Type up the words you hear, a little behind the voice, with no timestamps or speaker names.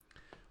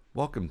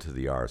Welcome to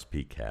the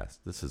RSP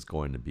Cast. This is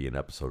going to be an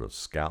episode of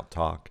Scout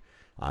Talk.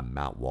 I'm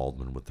Matt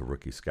Waldman with the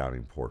Rookie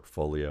Scouting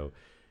Portfolio,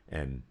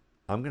 and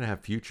I'm going to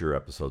have future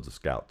episodes of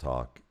Scout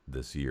Talk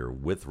this year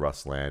with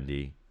Russ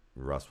Landy.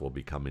 Russ will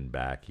be coming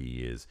back.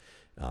 He is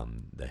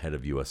the head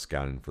of U.S.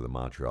 Scouting for the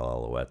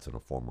Montreal Alouettes and a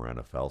former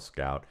NFL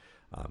scout.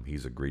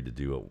 He's agreed to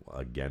do it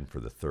again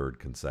for the third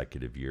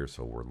consecutive year,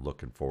 so we're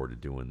looking forward to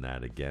doing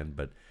that again.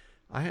 But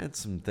I had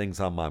some things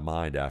on my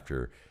mind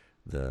after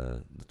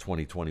the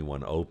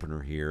 2021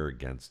 opener here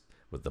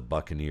with the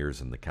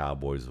Buccaneers and the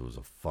Cowboys. It was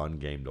a fun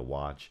game to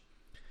watch,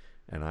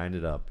 and I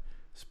ended up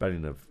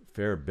spending a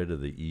fair bit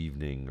of the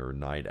evening or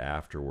night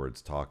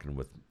afterwards talking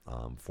with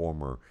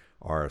former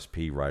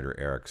RSP writer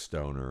Eric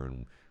Stoner,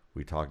 and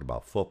we talked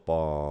about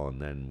football,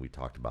 and then we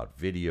talked about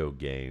video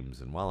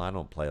games. And while I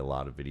don't play a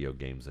lot of video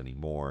games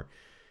anymore,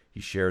 he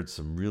shared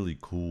some really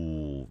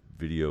cool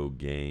video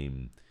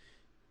game,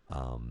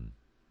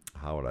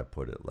 how would I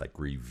put it, like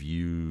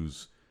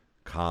reviews,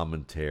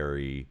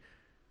 commentary,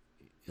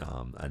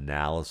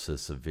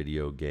 analysis of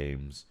video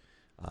games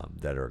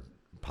that are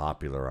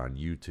popular on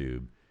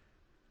YouTube.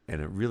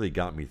 And it really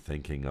got me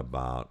thinking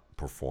about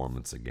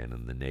performance again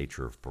and the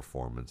nature of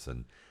performance,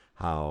 and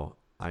how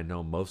I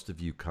know most of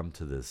you come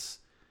to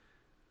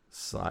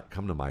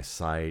my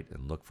site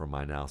and look for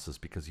my analysis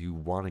because you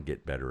want to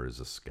get better as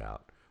a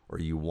scout, or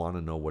you want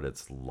to know what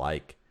it's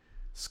like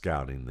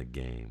scouting the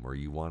game, or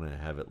you want to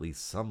have at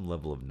least some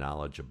level of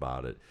knowledge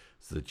about it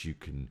so that you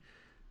can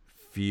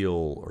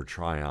feel or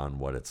try on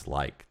what it's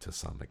like to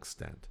some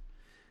extent.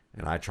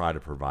 And I try to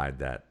provide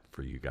that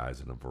for you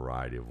guys in a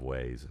variety of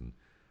ways. And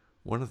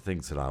one of the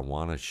things that I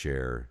want to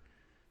share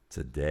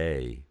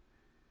today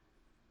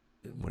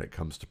when it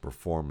comes to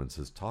performance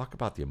is talk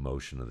about the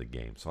emotion of the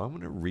game. So I'm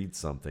going to read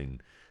something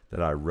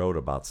that I wrote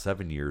about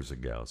 7 years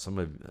ago.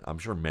 I'm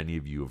sure many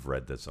of you have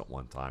read this at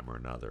one time or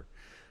another,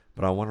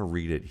 but I want to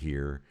read it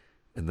here,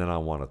 and then I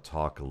want to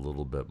talk a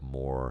little bit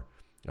more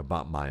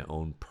about my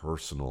own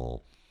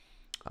personal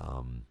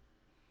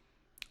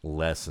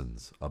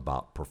lessons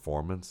about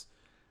performance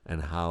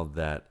and how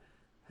that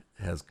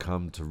has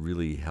come to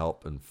really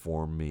help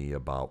inform me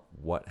about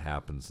what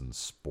happens in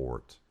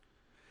sport.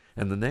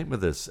 And the name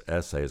of this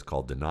essay is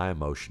called Deny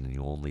Emotion and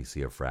You Only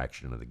See a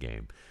Fraction of the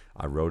Game.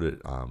 I wrote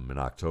it in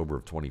October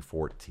of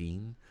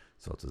 2014,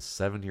 so it's a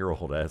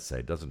 7-year-old essay.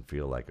 It doesn't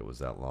feel like it was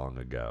that long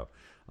ago.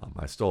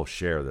 I still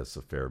share this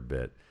a fair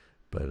bit,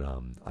 but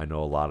I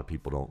know a lot of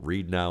people don't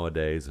read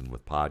nowadays, and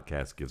with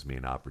podcasts gives me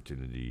an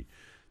opportunity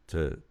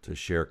to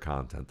share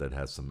content that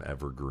has some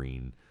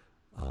evergreen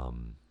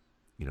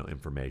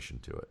information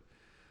to it.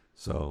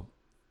 So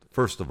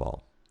first of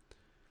all,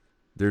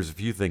 there's a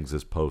few things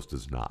this post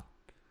is not.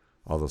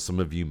 Although some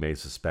of you may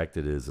suspect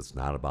it is, it's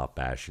not about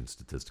bashing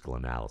statistical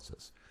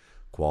analysis.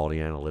 Quality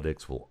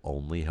analytics will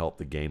only help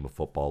the game of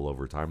football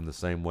over time in the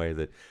same way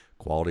that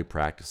quality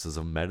practices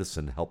of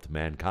medicine helped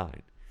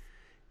mankind.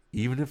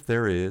 Even if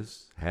there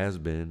has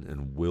been,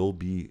 and will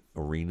be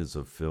arenas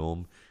of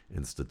film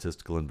and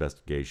statistical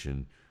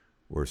investigation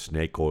where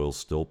snake oil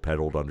still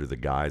peddled under the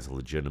guise of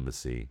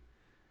legitimacy,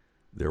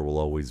 there will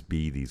always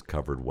be these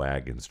covered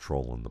wagons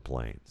trolling the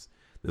plains.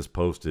 This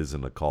post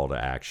isn't a call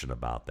to action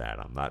about that.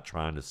 I'm not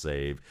trying to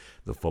save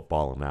the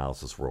football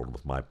analysis world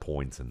with my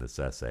points in this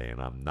essay,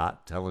 and I'm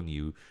not telling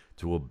you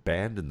to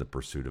abandon the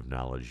pursuit of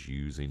knowledge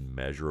using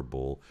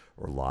measurable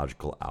or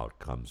logical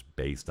outcomes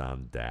based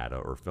on data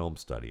or film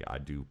study. I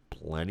do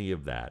plenty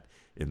of that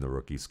in the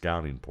Rookie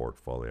Scouting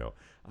Portfolio.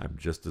 I'm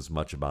just as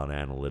much about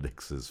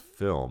analytics as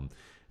film,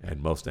 and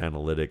most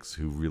analytics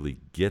who really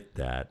get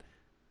that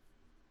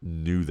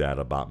knew that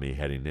about me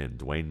heading in.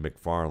 Dwayne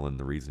McFarland,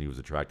 the reason he was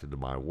attracted to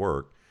my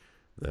work,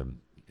 the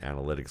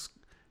analytics,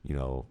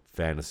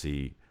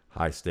 fantasy,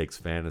 high stakes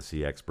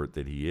fantasy expert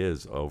that he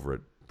is over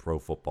at Pro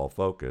Football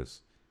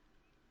Focus,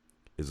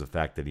 is the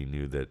fact that he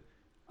knew that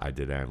I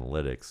did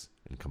analytics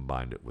and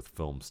combined it with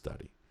film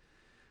study.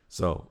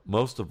 So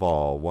most of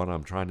all, what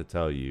I'm trying to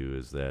tell you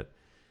is that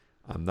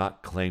I'm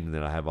not claiming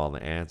that I have all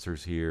the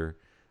answers here.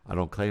 I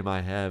don't claim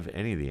I have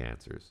any of the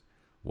answers.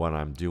 What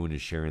I'm doing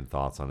is sharing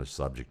thoughts on a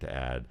subject to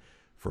add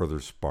further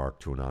spark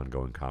to an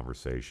ongoing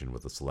conversation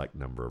with a select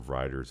number of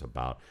writers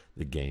about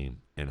the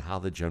game and how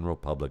the general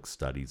public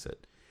studies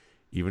it.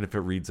 Even if it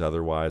reads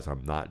otherwise,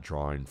 I'm not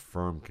drawing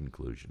firm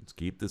conclusions.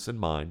 Keep this in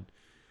mind,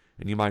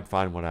 and you might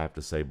find what I have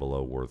to say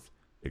below worth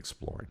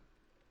exploring.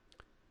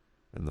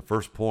 And the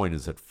first point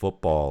is that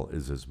football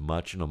is as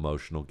much an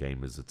emotional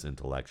game as it's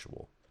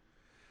intellectual.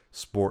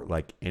 Sport,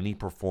 like any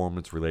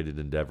performance-related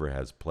endeavor,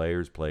 has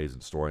players, plays,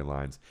 and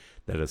storylines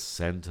that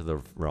ascend to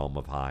the realm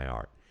of high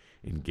art.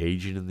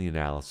 Engaging in the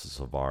analysis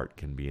of art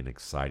can be an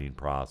exciting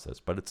process,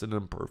 but it's an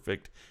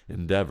imperfect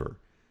endeavor.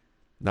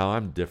 Now,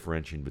 I'm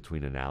differentiating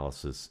between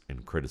analysis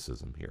and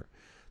criticism here.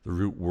 The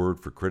root word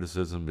for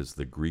criticism is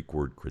the Greek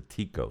word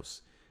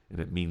kritikos, and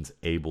it means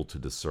able to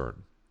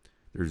discern.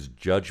 There's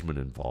judgment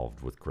involved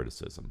with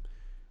criticism,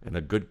 and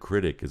a good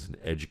critic is an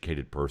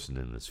educated person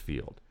in this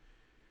field.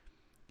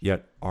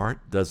 Yet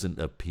art doesn't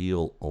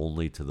appeal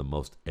only to the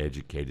most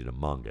educated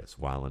among us.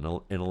 While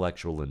an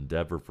intellectual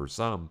endeavor for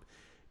some,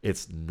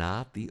 It's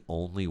not the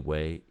only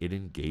way it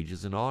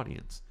engages an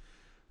audience.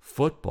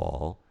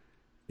 Football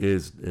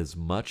is as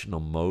much an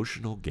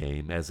emotional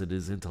game as it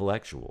is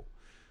intellectual.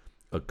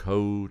 A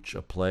coach,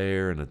 a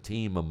player, and a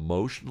team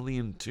emotionally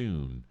in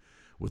tune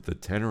with the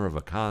tenor of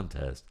a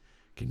contest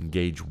can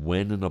gauge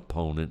when an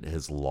opponent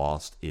has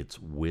lost its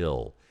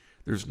will.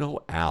 There's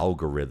no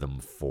algorithm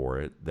for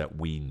it that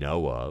we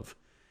know of,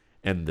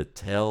 and the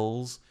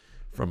tells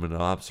from an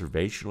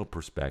observational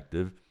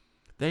perspective,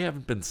 they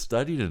haven't been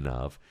studied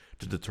enough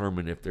to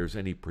determine if there's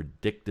any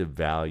predictive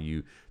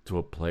value to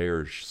a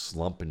player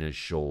slumping his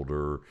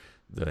shoulder,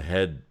 the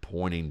head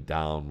pointing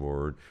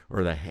downward,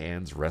 or the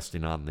hands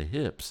resting on the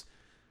hips.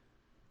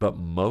 But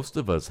most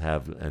of us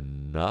have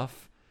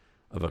enough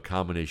of a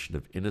combination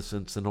of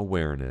innocence and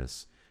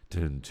awareness to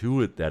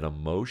intuit that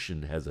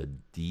emotion has a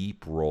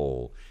deep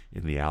role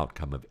in the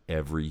outcome of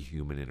every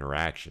human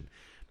interaction.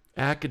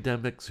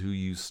 Academics who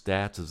use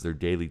stats as their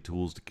daily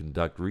tools to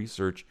conduct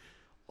research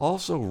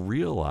also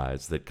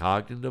realize that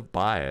cognitive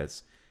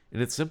bias,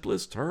 in its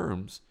simplest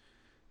terms,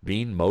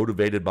 being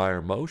motivated by our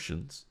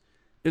emotions,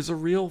 is a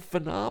real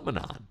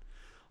phenomenon.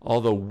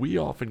 Although we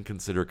often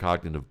consider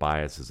cognitive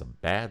bias as a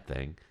bad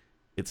thing,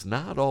 it's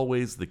not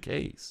always the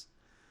case.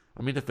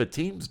 I mean, if a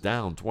team's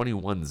down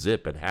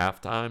 21-zip at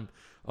halftime,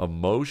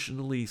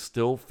 emotionally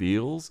still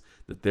feels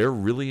that they're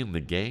really in the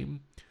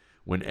game,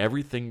 when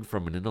everything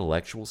from an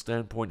intellectual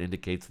standpoint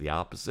indicates the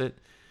opposite,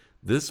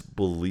 this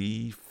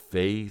belief,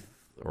 faith,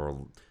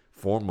 or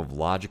form of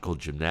logical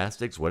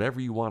gymnastics, whatever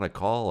you want to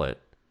call it,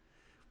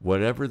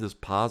 whatever this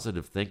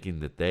positive thinking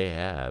that they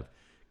have,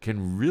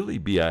 can really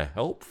be a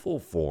helpful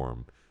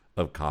form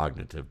of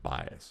cognitive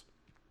bias.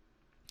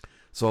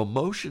 So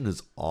emotion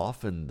is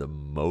often the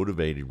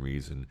motivating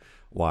reason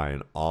why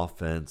an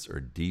offense or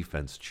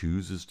defense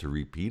chooses to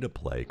repeat a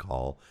play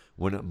call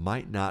when it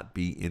might not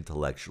be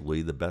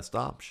intellectually the best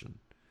option.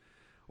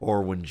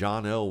 Or when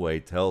John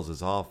Elway tells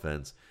his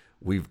offense,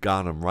 we've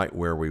got him right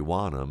where we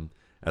want him,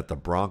 at the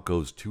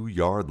Broncos'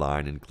 2-yard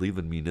line in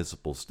Cleveland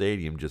Municipal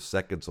Stadium, just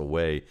seconds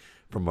away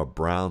from a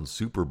Browns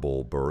Super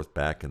Bowl berth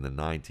back in the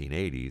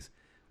 1980s.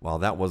 While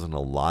that wasn't a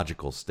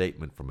logical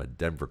statement from a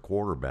Denver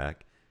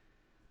quarterback,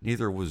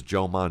 neither was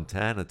Joe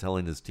Montana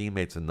telling his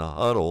teammates in the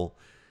huddle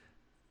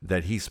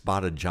that he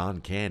spotted John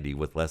Candy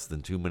with less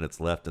than 2 minutes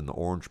left in the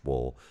Orange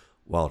Bowl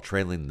while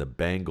trailing the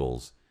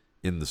Bengals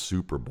in the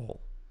Super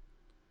Bowl.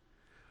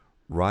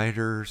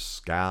 Writers,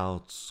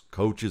 scouts,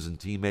 coaches, and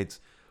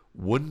teammates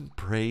wouldn't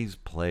praise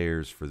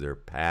players for their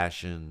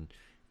passion,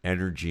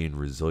 energy, and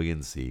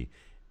resiliency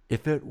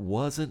if it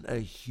wasn't a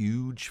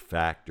huge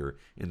factor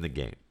in the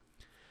game.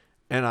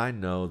 And I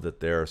know that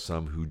there are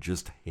some who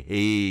just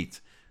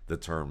hate the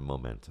term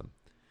momentum.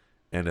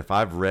 And if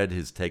I've read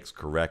his takes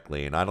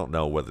correctly, and I don't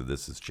know whether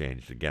this has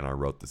changed, again, I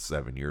wrote this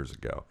 7 years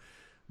ago,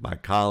 my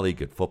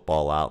colleague at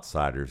Football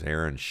Outsiders,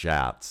 Aaron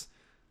Schatz,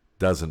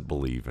 doesn't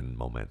believe in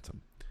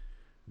momentum.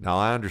 Now,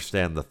 I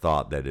understand the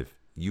thought that if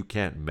you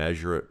can't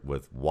measure it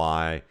with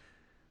why,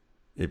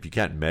 if you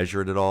can't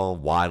measure it at all,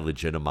 why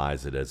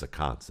legitimize it as a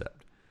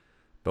concept?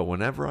 But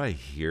whenever I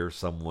hear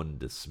someone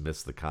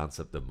dismiss the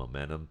concept of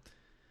momentum,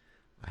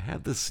 I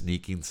have the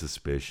sneaking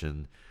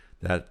suspicion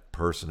that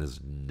person has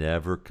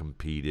never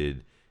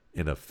competed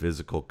in a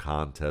physical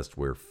contest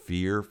where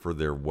fear for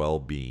their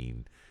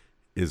well-being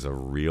is a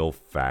real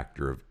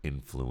factor of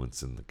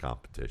influence in the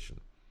competition.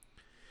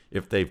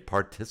 If they've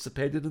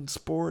participated in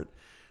sport,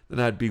 then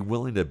I'd be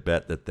willing to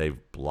bet that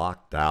they've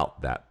blocked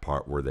out that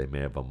part where they may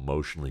have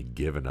emotionally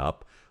given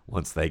up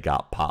once they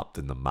got popped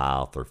in the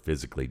mouth or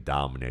physically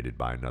dominated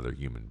by another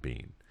human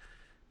being.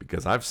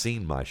 Because I've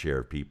seen my share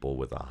of people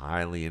with a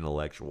highly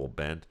intellectual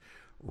bent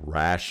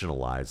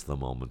rationalize the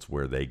moments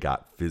where they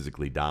got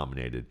physically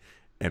dominated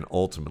and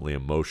ultimately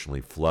emotionally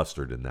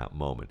flustered in that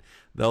moment.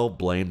 They'll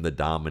blame the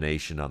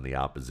domination on the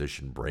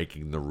opposition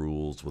breaking the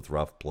rules with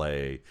rough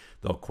play.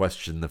 They'll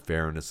question the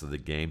fairness of the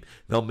game.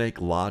 They'll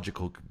make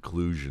logical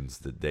conclusions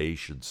that they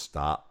should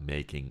stop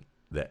making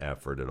the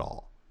effort at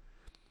all.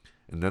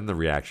 And then the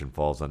reaction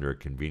falls under a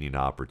convenient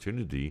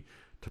opportunity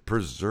to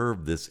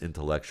preserve this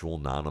intellectual,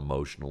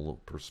 non-emotional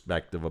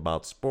perspective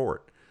about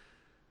sport.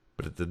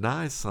 But it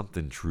denies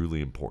something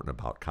truly important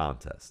about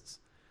contests.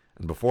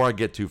 And before I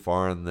get too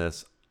far on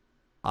this,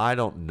 I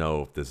don't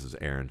know if this is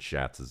Aaron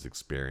Schatz's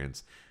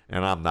experience,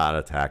 and I'm not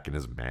attacking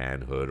his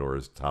manhood or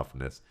his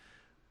toughness.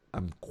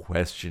 I'm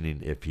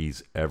questioning if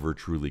he's ever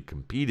truly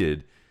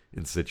competed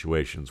in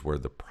situations where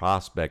the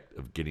prospect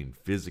of getting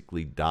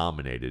physically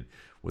dominated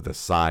with a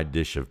side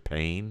dish of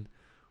pain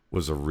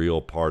was a real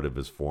part of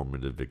his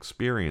formative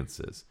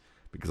experiences,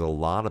 because a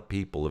lot of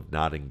people have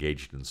not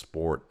engaged in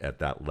sport at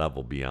that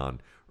level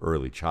beyond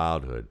early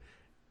childhood,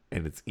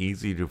 and it's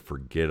easy to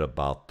forget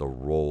about the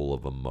role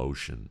of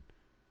emotion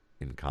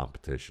in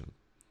competition,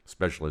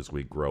 especially as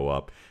we grow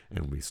up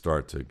and we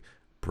start to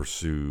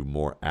pursue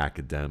more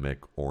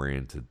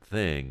academic-oriented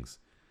things.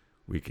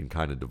 We can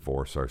kind of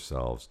divorce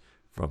ourselves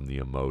from the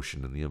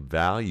emotion and the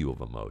value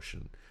of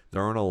emotion.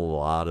 There aren't a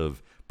lot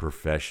of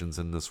professions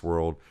in this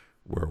world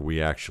where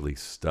we actually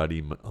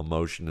study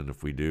emotion, and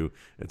if we do,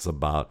 it's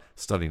about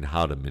studying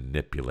how to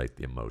manipulate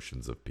the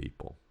emotions of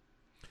people.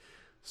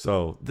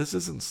 So this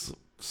isn't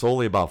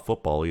solely about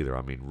football either.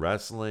 I mean,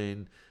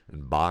 wrestling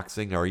and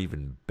boxing are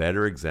even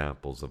better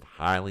examples of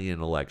highly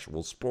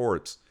intellectual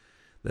sports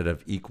that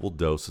have equal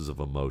doses of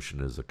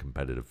emotion as a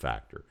competitive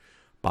factor.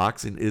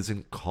 Boxing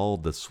isn't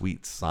called the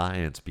sweet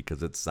science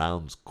because it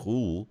sounds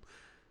cool.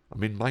 I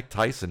mean, Mike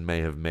Tyson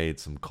may have made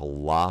some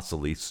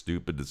colossally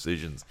stupid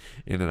decisions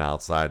in and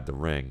outside the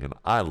ring, and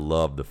I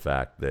love the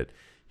fact that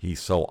he's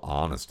so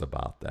honest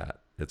about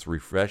that. It's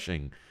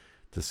refreshing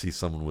to see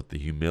someone with the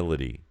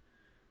humility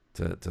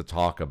to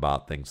talk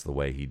about things the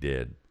way he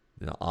did.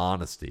 You know,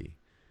 honesty.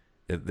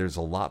 There's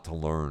a lot to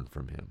learn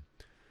from him.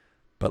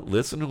 But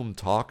listen to him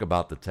talk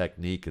about the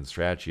technique and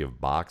strategy of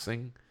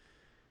boxing,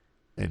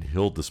 and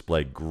he'll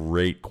display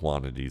great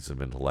quantities of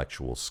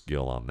intellectual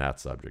skill on that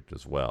subject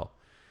as well.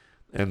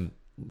 And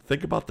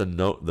think about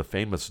the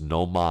famous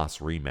No Mas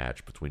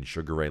rematch between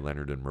Sugar Ray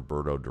Leonard and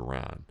Roberto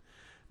Duran.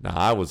 Now,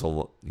 I was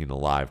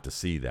alive to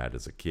see that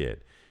as a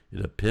kid.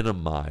 It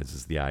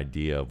epitomizes the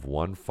idea of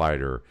one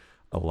fighter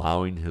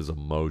allowing his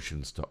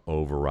emotions to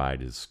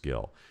override his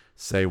skill.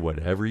 Say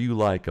whatever you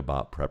like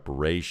about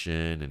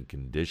preparation and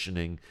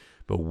conditioning,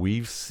 but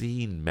we've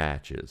seen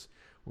matches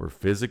where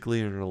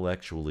physically and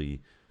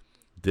intellectually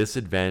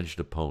disadvantaged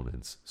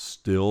opponents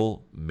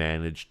still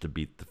managed to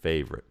beat the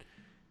favorite.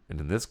 And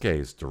in this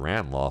case,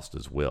 Duran lost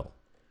his will.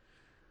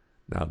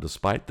 Now,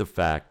 despite the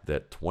fact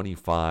that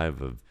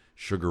 25 of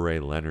Sugar Ray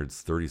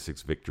Leonard's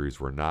 36 victories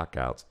were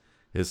knockouts,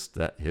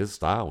 his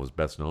style was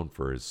best known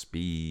for his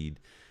speed,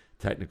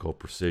 technical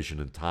precision,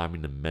 and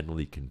timing to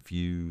mentally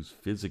confuse,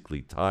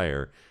 physically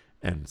tire,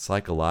 and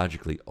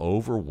psychologically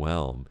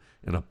overwhelm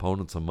an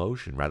opponent's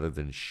emotion rather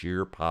than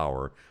sheer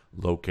power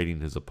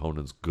locating his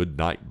opponent's good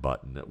night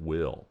button at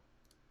will.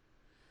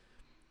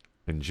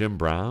 And Jim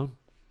Brown?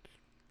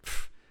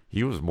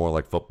 He was more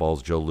like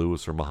football's Joe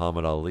Louis or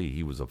Muhammad Ali.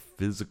 He was a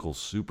physical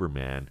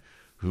Superman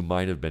who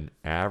might have been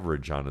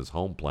average on his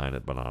home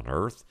planet, but on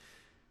Earth,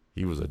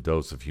 he was a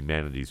dose of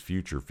humanity's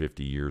future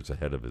 50 years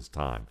ahead of his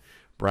time.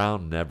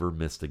 Brown never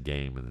missed a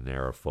game in an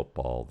era of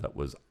football that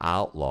was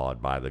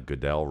outlawed by the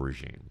Goodell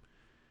regime.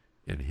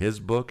 In his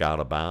book,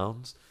 Out of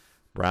Bounds,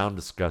 Brown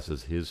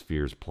discusses his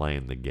fears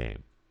playing the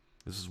game.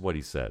 This is what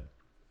he said.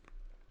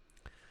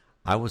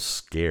 I was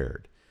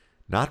scared,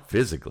 not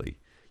physically.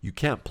 You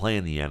can't play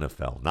in the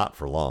NFL, not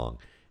for long,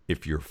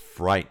 if you're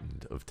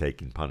frightened of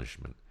taking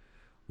punishment.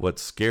 What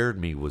scared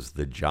me was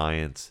the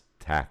Giants'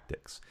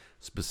 tactics.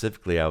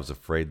 Specifically, I was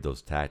afraid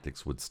those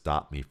tactics would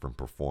stop me from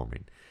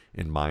performing.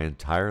 In my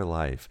entire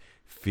life,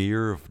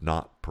 fear of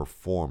not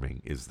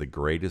performing is the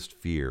greatest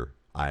fear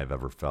I have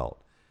ever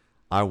felt.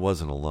 I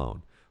wasn't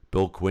alone.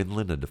 Bill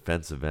Quinlan, a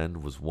defensive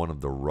end, was one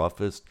of the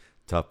roughest,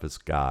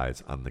 toughest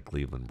guys on the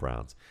Cleveland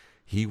Browns.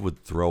 He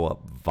would throw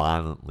up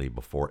violently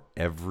before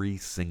every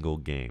single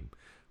game.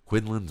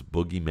 Quinlan's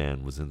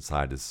boogeyman was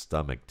inside his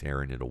stomach,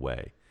 tearing it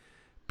away.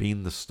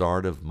 Being the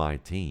start of my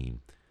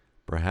team,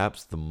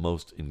 perhaps the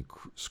most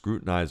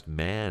scrutinized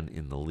man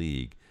in the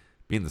league,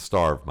 being the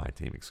star of my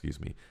team,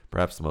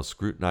 perhaps the most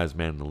scrutinized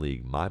man in the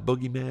league, my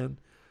boogeyman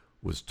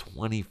was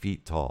 20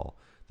 feet tall.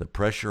 The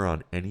pressure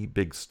on any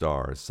big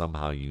star is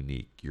somehow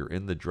unique. You're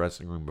in the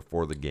dressing room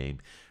before the game.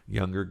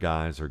 Younger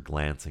guys are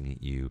glancing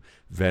at you.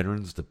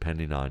 Veterans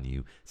depending on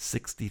you.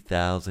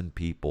 60,000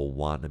 people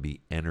want to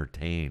be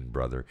entertained,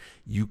 brother.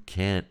 You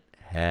can't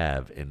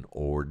have an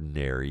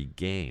ordinary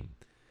game.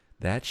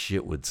 That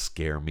shit would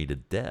scare me to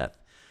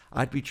death.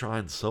 I'd be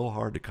trying so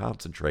hard to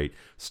concentrate,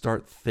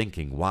 start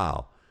thinking,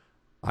 wow,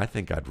 I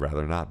think I'd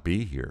rather not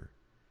be here.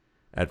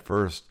 At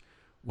first,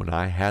 when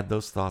I had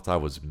those thoughts, I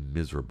was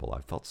miserable.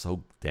 I felt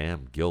so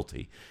damn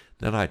guilty.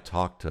 Then I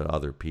talked to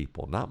other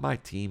people, not my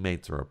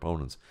teammates or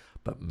opponents,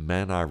 but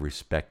men I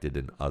respected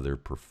in other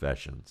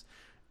professions,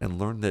 and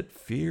learned that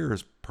fear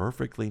is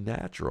perfectly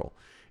natural.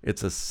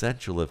 It's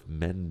essential if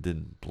men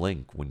didn't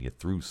blink when you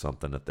threw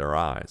something at their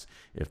eyes.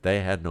 If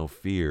they had no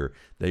fear,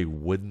 they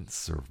wouldn't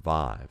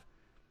survive.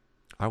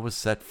 I was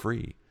set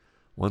free.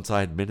 Once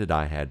I admitted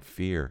I had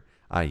fear,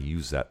 I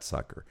used that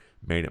sucker,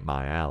 made it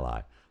my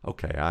ally.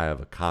 Okay, I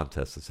have a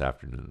contest this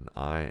afternoon.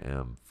 I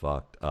am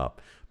fucked up.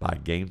 By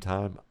game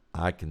time,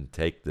 I can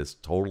take this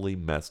totally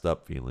messed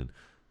up feeling,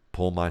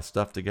 pull my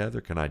stuff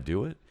together. Can I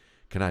do it?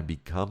 Can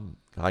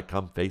I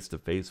come face to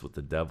face with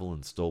the devil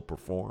and still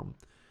perform?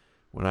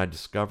 When I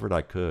discovered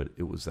I could,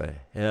 it was a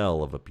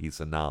hell of a piece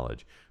of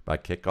knowledge. By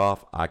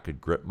kickoff, I could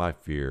grip my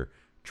fear,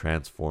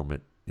 transform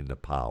it into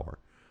power.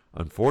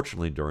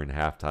 Unfortunately, during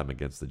halftime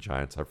against the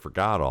Giants, I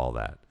forgot all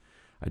that.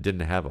 I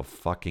didn't have a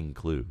fucking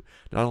clue.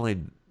 Not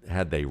only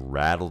had they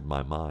rattled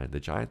my mind, the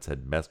Giants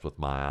had messed with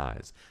my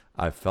eyes.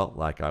 I felt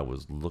like I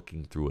was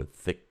looking through a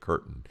thick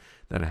curtain.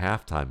 Then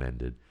halftime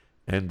ended.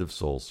 End of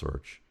soul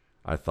search.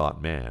 I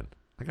thought, man,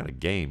 I got a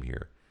game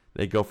here.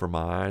 They go for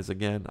my eyes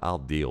again, I'll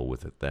deal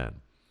with it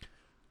then.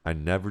 I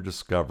never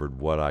discovered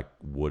what I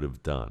would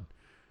have done.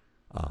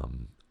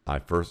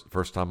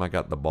 First time I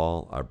got the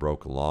ball, I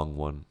broke a long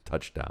one,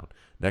 touchdown.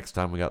 Next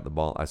time we got the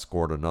ball, I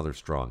scored another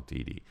strong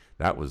TD.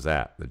 That was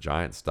that. The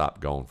Giants stopped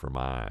going for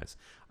my eyes.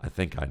 I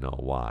think I know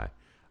why.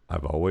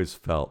 I've always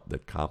felt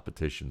that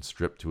competition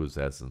stripped to its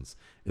essence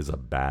is a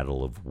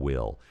battle of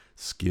will.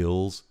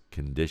 Skills,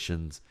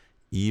 conditions,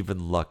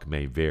 even luck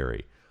may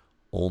vary.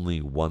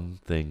 Only one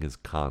thing is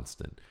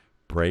constant.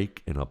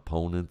 Break an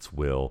opponent's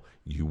will,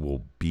 you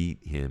will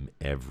beat him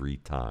every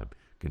time.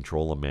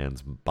 Control a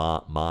man's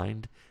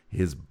mind,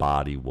 his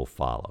body will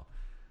follow.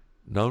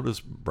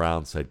 Notice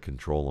Brown said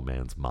control a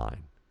man's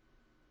mind.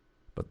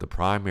 But the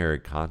primary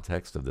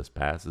context of this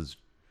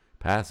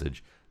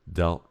passage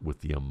dealt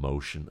with the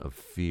emotion of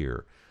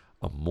fear.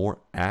 A more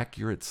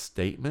accurate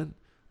statement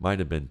might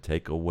have been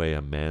take away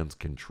a man's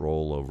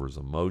control over his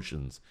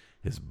emotions,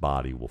 his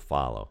body will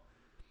follow.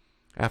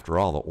 After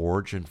all, the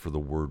origin for the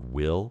word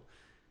will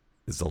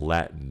is the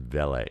Latin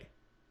velle,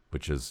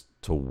 which is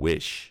to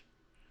wish.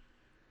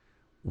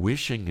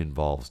 Wishing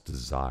involves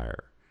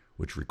desire,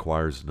 which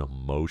requires an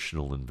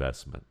emotional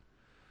investment.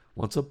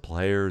 Once a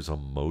player's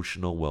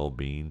emotional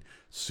well-being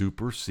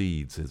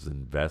supersedes his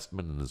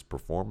investment in his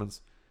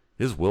performance,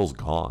 his will's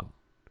gone.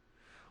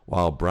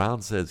 While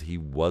Brown says he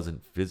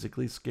wasn't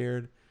physically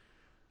scared,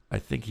 I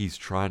think he's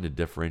trying to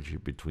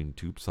differentiate between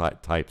two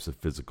types of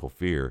physical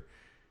fear,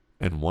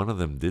 and one of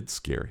them did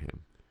scare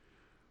him.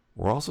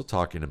 We're also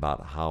talking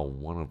about how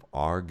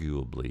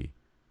arguably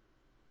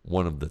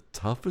one of the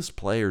toughest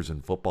players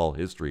in football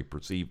history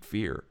perceived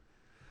fear.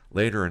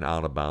 Later in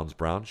Out of Bounds,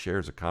 Brown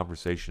shares a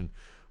conversation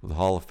with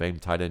Hall of Fame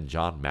tight end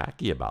John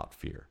Mackey about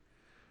fear.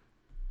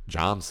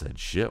 John said,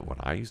 shit, when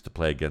I used to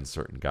play against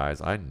certain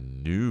guys, I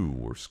knew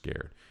were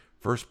scared.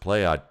 First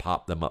play, I'd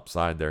pop them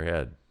upside their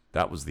head.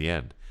 That was the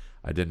end.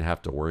 I didn't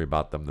have to worry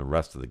about them the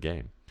rest of the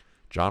game.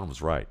 John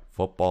was right.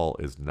 Football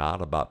is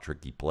not about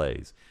tricky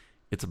plays.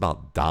 It's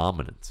about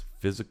dominance,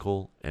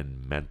 physical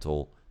and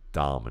mental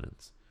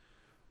dominance.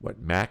 What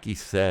Mackey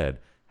said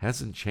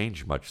hasn't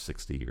changed much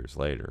 60 years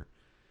later.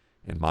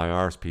 In my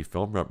RSP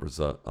Film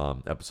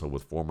episode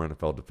with former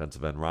NFL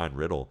defensive end Ryan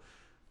Riddle,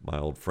 my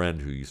old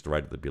friend who used to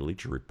write at the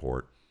Bleacher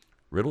Report,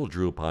 Riddle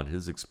drew upon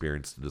his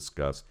experience to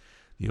discuss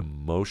the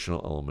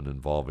emotional element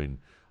involving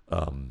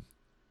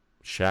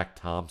Shaq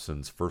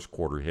Thompson's first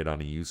quarter hit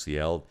on a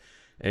UCLA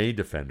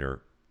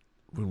defender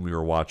when we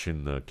were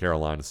watching the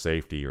Carolina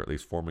safety, or at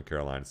least former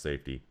Carolina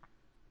safety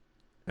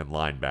and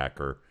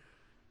linebacker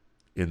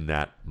in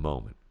that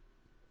moment.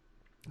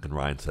 And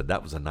Ryan said,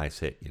 that was a nice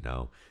hit, you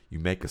know. You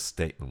make a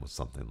statement with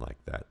something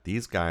like that.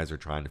 These guys are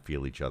trying to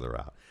feel each other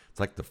out. It's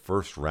like the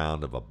first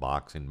round of a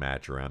boxing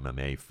match or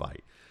MMA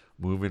fight.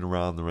 Moving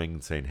around the ring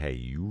and saying, hey,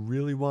 you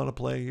really want to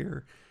play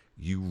here?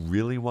 You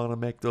really want to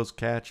make those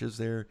catches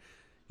there?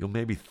 You'll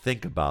maybe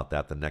think about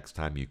that the next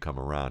time you come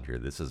around here.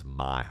 This is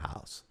my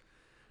house.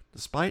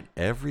 Despite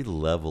every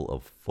level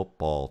of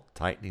football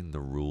tightening the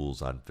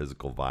rules on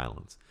physical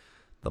violence,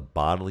 the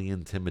bodily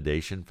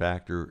intimidation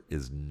factor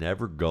is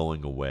never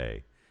going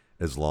away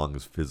as long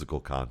as physical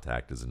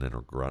contact is an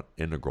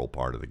integral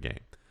part of the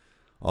game.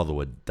 Although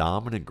a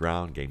dominant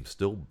ground game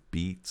still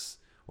beats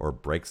or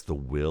breaks the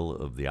will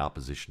of the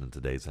opposition in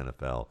today's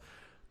NFL,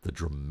 the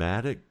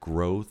dramatic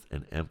growth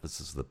and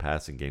emphasis of the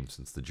passing game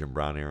since the Jim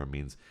Brown era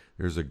means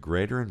there's a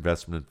greater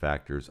investment in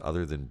factors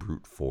other than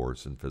brute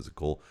force and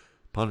physical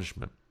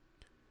punishment.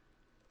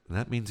 And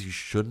that means you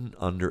shouldn't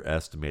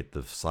underestimate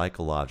the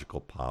psychological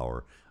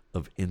power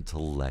of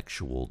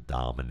intellectual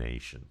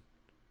domination.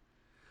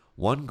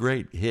 One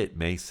great hit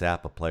may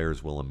sap a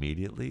player's will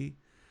immediately,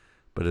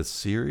 but a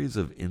series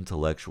of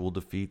intellectual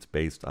defeats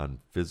based on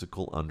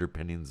physical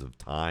underpinnings of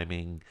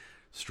timing,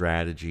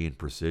 strategy, and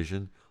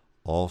precision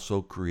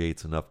also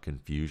creates enough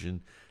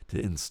confusion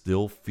to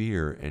instill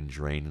fear and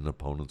drain an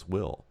opponent's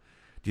will.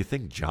 Do you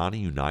think Johnny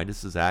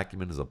Unitas'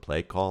 acumen as a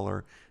play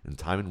caller and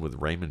timing with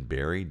Raymond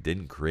Berry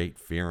didn't create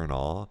fear and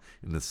awe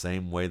in the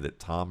same way that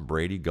Tom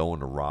Brady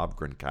going to Rob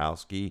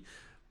Gronkowski,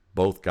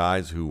 both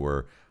guys who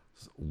were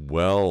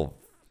well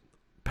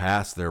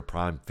past their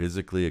prime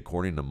physically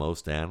according to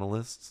most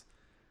analysts,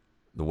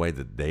 the way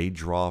that they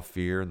draw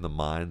fear in the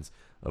minds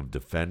of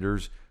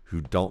defenders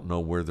who don't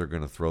know where they're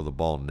going to throw the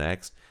ball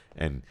next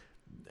and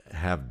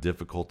have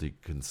difficulty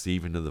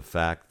conceiving of the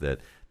fact that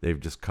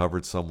they've just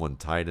covered someone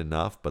tight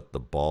enough, but the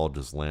ball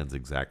just lands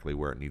exactly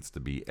where it needs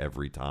to be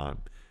every time.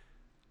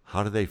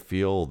 How do they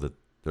feel that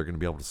they're going to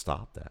be able to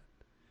stop that?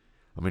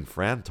 I mean,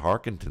 Fran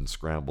Tarkenton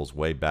scrambles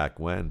way back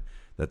when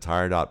that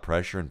tired out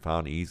pressure and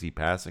found easy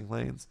passing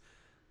lanes.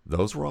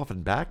 Those were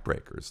often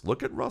backbreakers.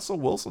 Look at Russell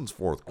Wilson's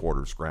fourth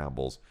quarter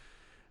scrambles.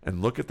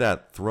 And look at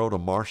that throw to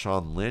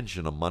Marshawn Lynch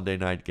in a Monday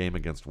night game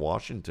against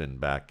Washington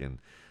back in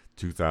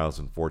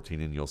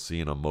 2014, and you'll see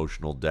an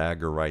emotional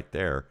dagger right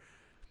there.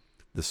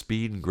 The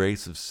speed and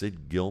grace of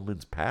Sid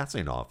Gillman's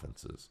passing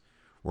offenses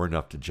were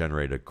enough to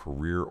generate a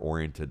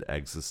career-oriented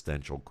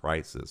existential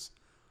crisis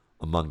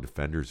among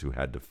defenders who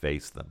had to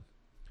face them.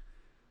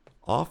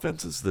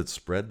 Offenses that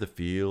spread the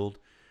field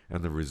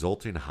and the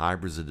resulting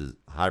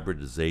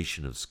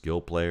hybridization of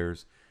skill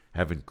players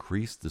have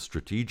increased the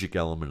strategic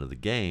element of the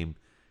game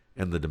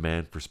and the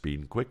demand for speed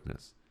and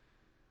quickness.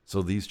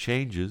 So these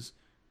changes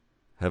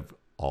have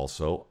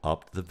also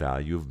upped the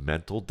value of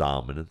mental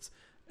dominance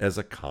as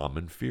a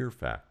common fear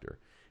factor.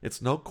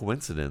 It's no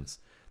coincidence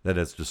that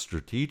as the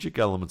strategic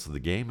elements of the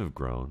game have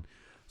grown,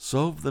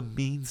 so have the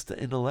means to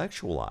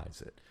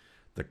intellectualize it.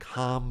 The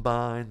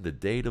combine, the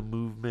data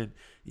movement,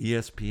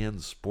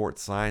 ESPN's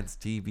sports science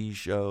TV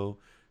show,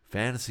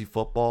 fantasy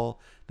football,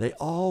 they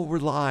all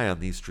rely on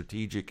these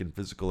strategic and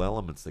physical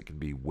elements that can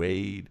be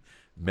weighed,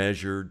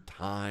 measured,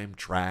 timed,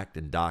 tracked,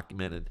 and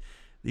documented.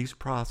 These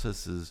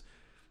processes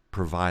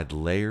provide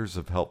layers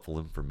of helpful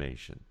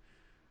information,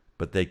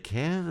 but they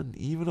can,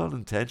 even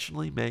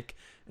unintentionally, make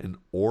an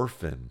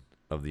orphan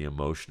of the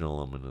emotional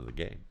element of the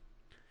game.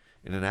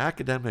 In an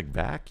academic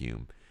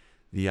vacuum,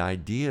 the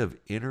idea of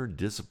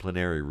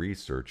interdisciplinary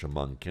research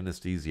among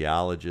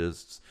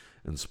kinesthesiologists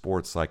and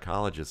sports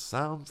psychologists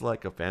sounds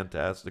like a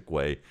fantastic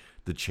way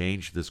to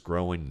change this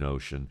growing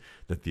notion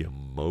that the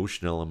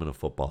emotional element of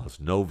football has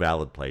no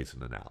valid place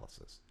in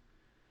analysis.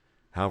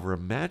 However,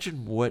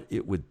 imagine what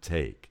it would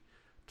take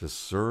to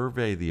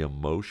survey the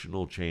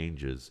emotional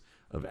changes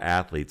of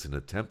athletes and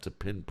attempt to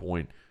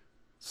pinpoint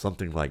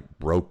something like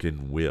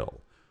broken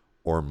will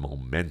or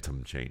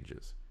momentum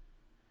changes.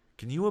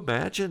 Can you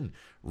imagine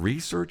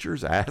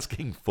researchers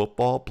asking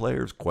football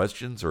players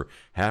questions or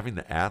having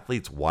the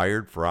athletes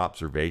wired for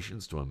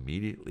observations to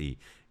immediately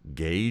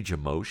gauge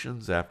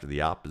emotions after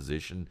the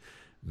opposition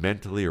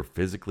mentally or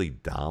physically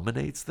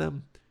dominates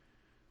them?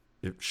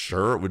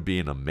 Sure, it would be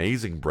an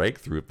amazing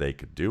breakthrough if they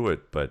could do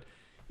it, but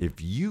if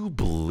you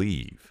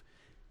believe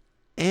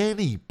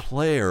any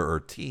player or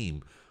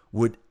team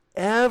would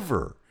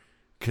ever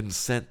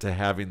consent to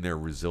having their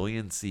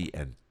resiliency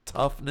and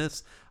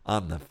toughness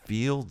on the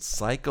field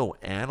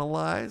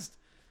psychoanalyzed,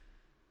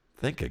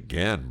 think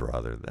again,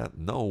 brother. That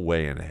no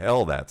way in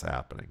hell that's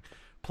happening.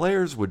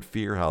 Players would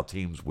fear how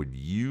teams would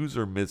use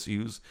or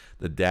misuse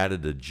the data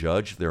to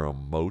judge their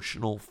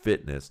emotional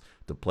fitness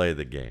to play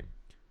the game.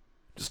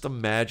 Just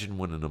imagine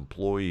when an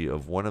employee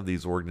of one of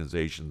these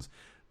organizations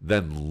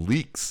then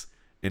leaks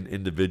an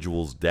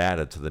individual's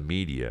data to the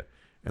media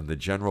and the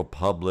general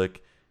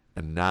public,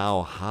 and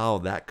now how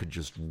that could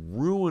just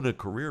ruin a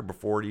career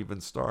before it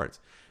even starts.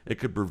 It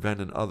could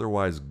prevent an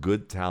otherwise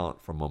good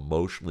talent from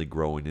emotionally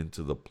growing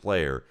into the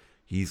player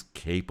he's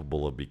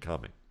capable of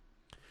becoming.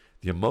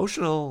 The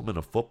emotional element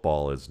of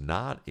football is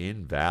not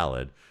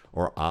invalid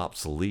or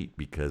obsolete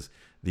because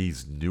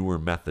these newer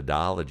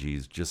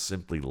methodologies just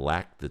simply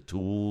lack the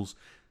tools,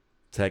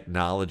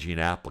 technology, and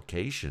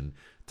application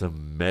to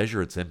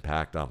measure its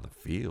impact on the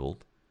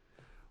field.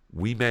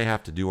 We may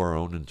have to do our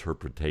own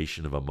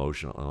interpretation of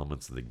emotional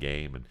elements of the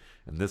game,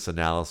 and this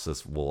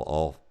analysis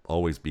will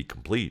always be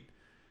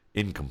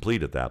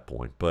incomplete at that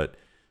point. But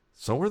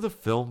so are the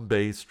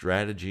film-based,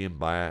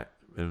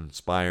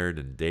 strategy-inspired,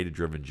 and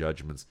data-driven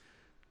judgments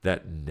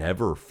that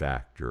never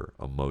factor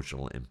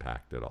emotional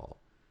impact at all.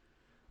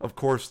 Of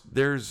course,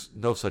 there's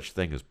no such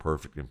thing as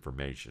perfect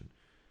information,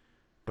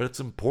 but it's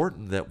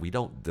important that we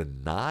don't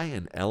deny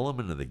an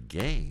element of the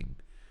game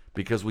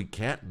because we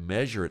can't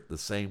measure it the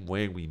same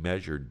way we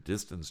measure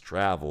distance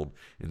traveled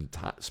in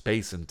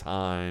space and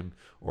time,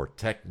 or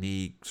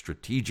technique,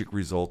 strategic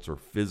results, or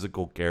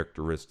physical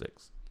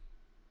characteristics.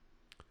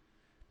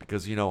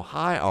 Because,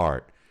 high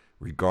art,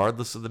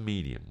 regardless of the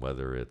medium,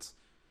 whether it's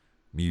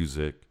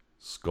music,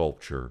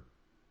 sculpture,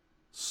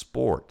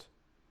 sport,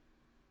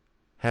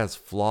 has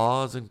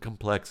flaws and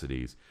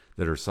complexities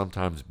that are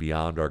sometimes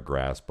beyond our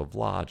grasp of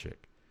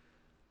logic.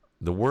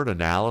 The word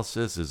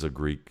analysis is a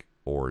Greek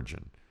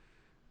origin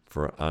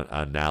for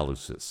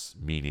analysis,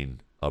 meaning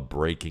a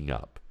breaking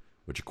up,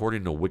 which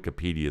according to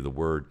Wikipedia, the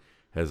word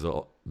has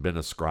been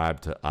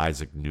ascribed to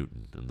Isaac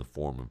Newton in the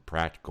form of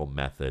practical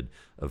method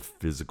of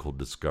physical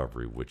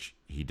discovery, which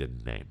he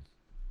didn't name.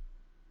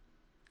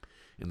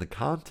 In the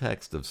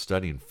context of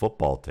studying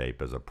football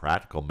tape as a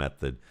practical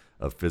method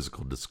of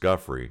physical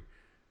discovery,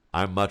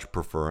 I much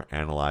prefer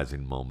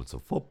analyzing moments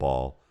of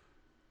football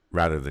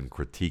rather than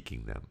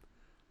critiquing them.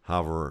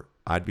 However,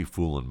 I'd be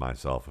fooling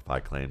myself if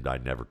I claimed I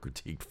never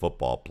critiqued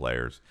football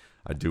players.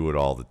 I do it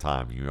all the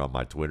time. You're on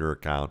my Twitter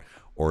account,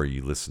 or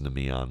you listen to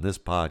me on this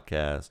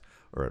podcast,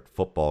 or at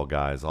Football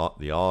Guys,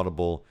 The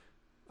Audible.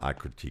 I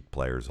critique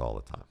players all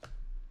the time.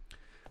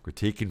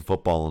 Critiquing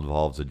football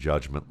involves a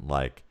judgment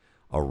like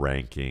a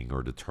ranking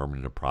or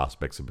determining a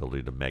prospect's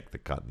ability to make the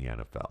cut in the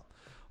NFL.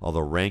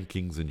 Although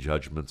rankings and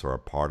judgments are a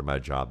part of my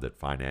job that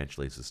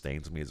financially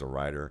sustains me as a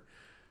writer,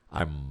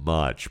 I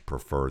much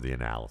prefer the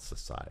analysis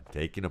side,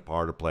 taking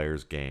apart a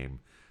player's game,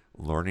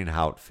 learning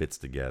how it fits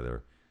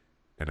together,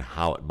 and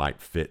how it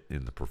might fit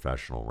in the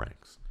professional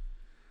ranks.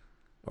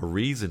 A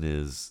reason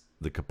is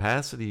the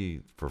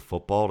capacity for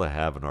football to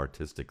have an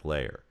artistic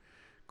layer.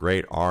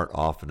 Great art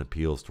often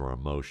appeals to our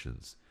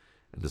emotions,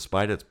 and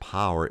despite its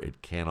power,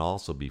 it can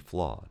also be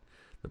flawed.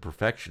 The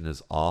perfection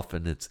is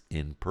often its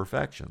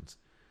imperfections.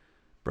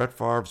 Brett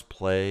Favre's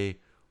play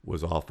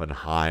was often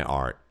high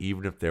art,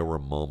 even if there were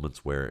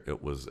moments where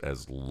it was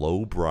as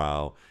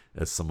lowbrow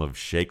as some of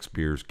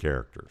Shakespeare's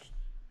characters.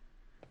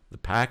 The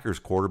Packers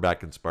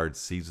quarterback inspired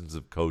seasons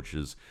of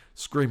coaches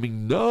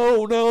screaming,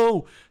 "No,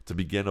 no," to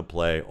begin a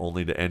play,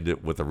 only to end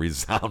it with a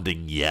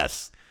resounding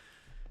yes.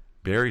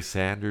 Barry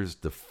Sanders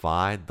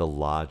defied the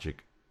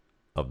logic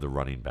of the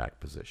running back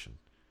position.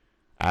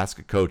 Ask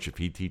a coach if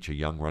he'd teach a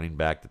young running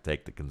back to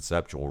take the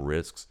conceptual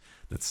risks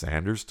that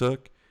Sanders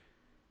took,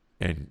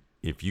 and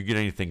if you get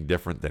anything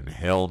different than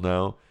hell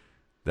no,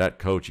 that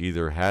coach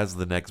either has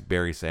the next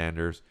Barry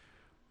Sanders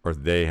or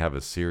they have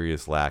a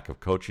serious lack of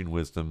coaching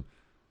wisdom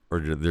or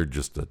they're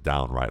just a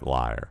downright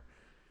liar.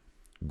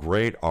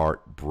 Great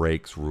art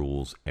breaks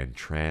rules and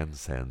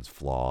transcends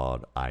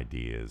flawed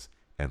ideas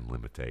and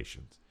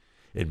limitations.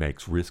 It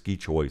makes risky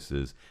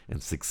choices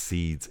and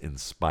succeeds in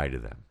spite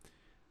of them,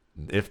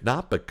 if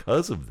not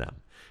because of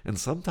them. And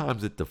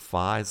sometimes it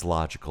defies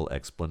logical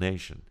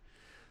explanation.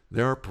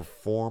 There are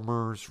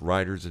performers,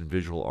 writers, and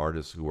visual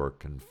artists who are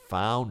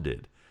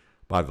confounded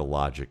by the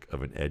logic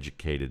of an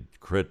educated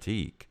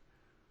critique,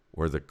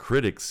 where the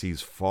critic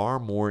sees far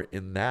more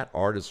in that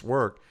artist's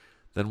work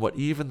than what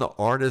even the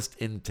artist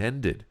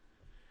intended.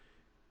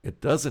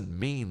 It doesn't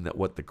mean that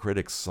what the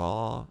critic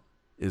saw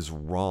is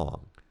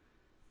wrong.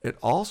 It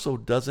also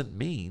doesn't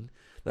mean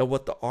that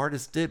what the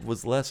artist did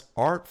was less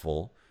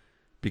artful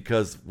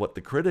because what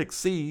the critic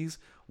sees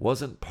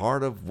wasn't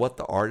part of what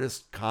the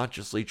artist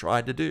consciously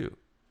tried to do.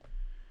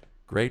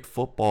 Great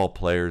football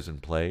players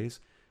and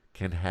plays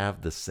can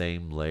have the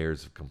same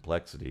layers of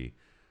complexity,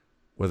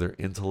 whether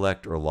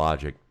intellect or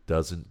logic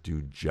doesn't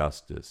do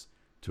justice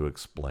to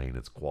explain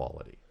its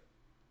quality.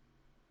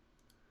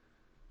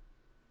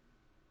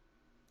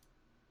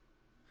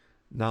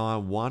 Now, I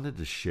wanted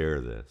to share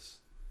this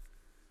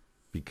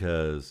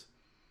because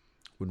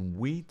when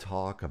we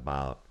talk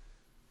about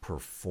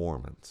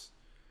performance,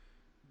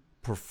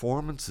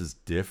 performance is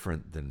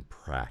different than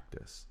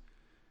practice.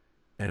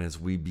 And as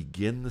we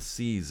begin the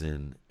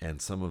season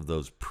and some of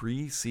those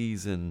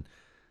preseason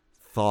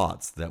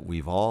thoughts that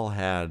we've all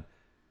had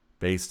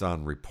based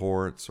on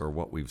reports or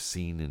what we've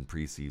seen in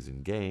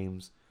preseason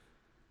games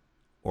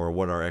or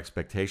what our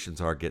expectations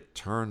are get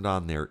turned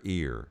on their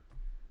ear,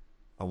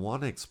 I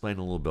want to explain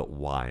a little bit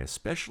why,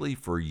 especially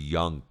for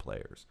young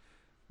players,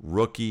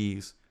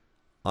 rookies,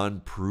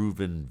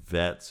 unproven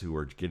vets who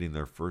are getting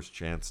their first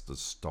chance to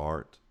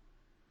start.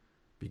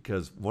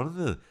 Because one of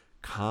the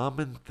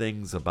common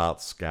things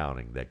about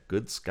scouting that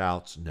good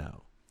scouts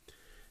know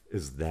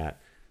is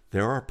that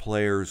there are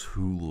players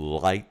who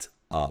light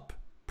up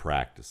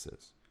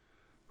practices,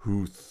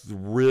 who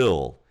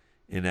thrill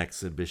in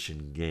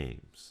exhibition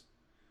games.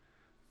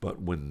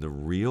 But when the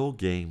real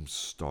games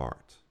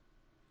start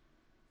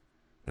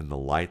and the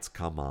lights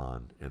come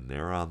on and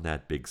they're on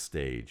that big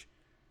stage,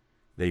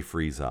 they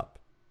freeze up.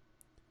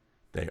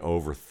 They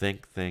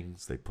overthink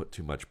things. They put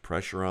too much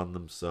pressure on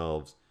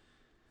themselves.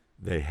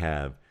 They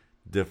have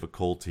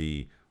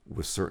difficulty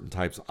with certain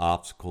types of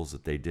obstacles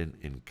that they didn't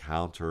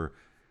encounter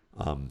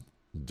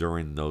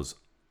during those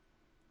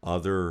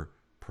other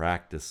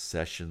practice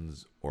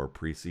sessions or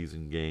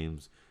preseason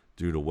games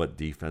due to what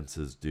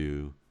defenses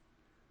do.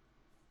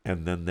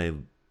 And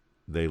then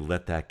they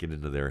let that get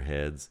into their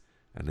heads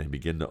and they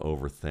begin to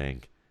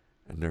overthink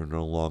and they're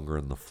no longer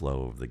in the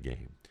flow of the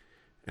game.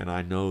 And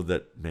I know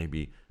that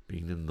maybe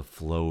being in the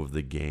flow of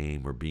the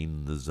game or being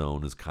in the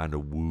zone is kind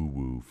of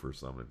woo-woo for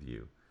some of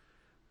you.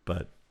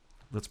 But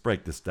let's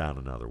break this down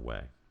another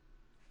way.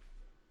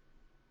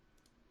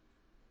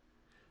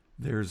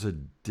 There's a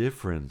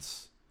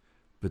difference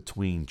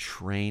between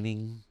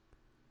training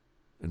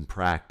and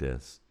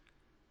practice.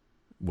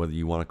 Whether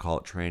you want to call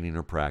it training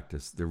or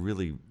practice, they're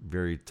really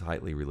very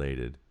tightly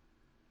related.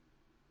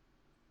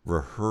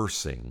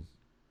 Rehearsing,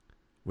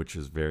 which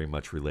is very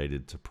much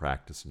related to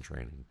practice and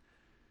training,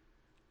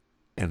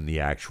 and the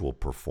actual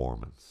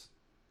performance.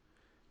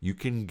 You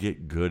can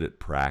get good at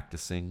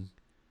practicing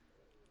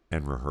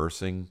and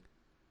rehearsing,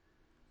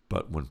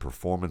 but when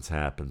performance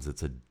happens,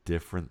 it's a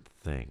different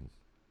thing.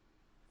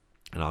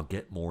 And I'll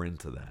get more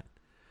into that.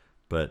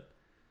 But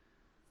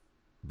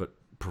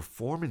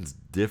performance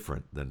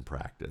different than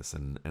practice.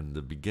 And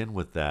to begin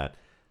with that,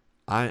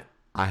 I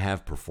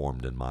have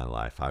performed in my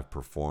life. I've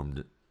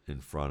performed in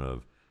front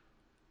of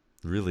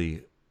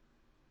really,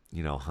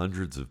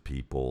 hundreds of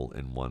people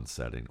in one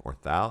setting, or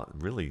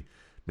really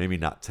maybe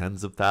not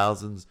tens of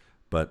thousands,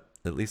 but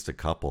at least a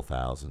couple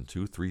thousand,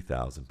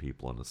 2,000-3,000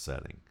 people in a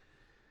setting.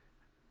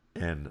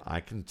 And I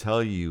can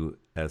tell you,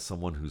 as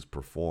someone who's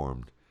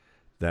performed,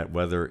 that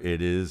whether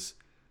it is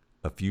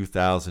a few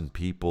thousand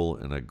people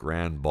in a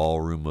grand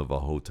ballroom of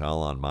a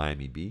hotel on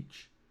Miami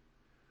Beach,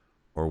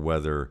 or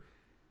whether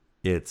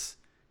it's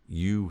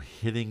you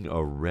hitting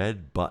a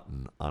red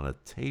button on a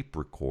tape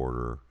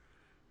recorder,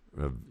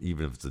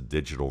 even if it's a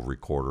digital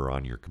recorder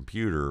on your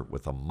computer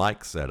with a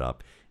mic set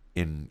up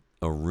in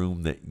a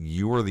room that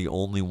you are the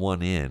only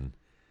one in,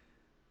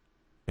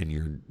 and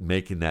you're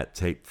making that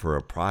tape for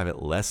a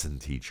private lesson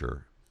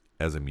teacher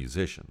as a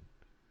musician.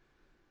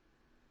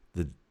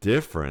 The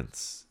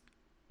difference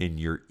in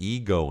your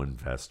ego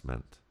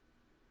investment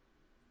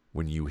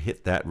when you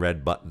hit that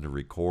red button to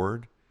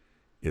record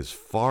is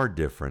far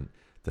different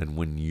than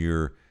when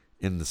you're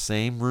in the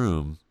same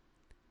room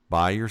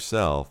by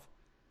yourself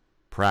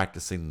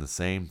practicing the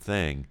same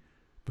thing,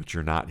 but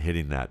you're not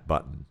hitting that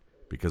button.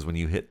 Because when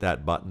you hit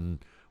that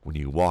button, when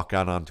you walk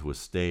out onto a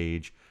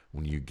stage,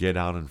 when you get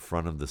out in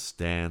front of the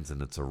stands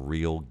and it's a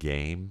real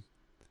game,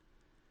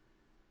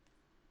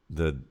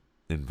 the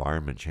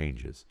environment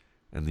changes.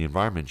 And the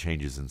environment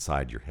changes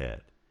inside your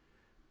head.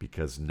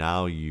 Because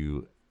now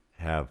you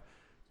have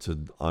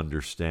to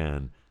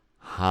understand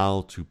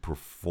how to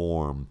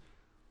perform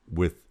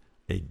with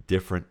a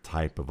different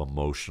type of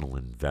emotional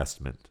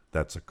investment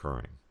that's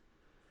occurring.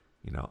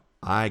 You know,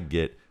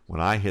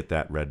 when I hit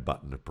that red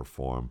button to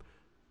perform,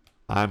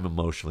 I'm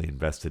emotionally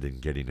invested in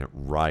getting it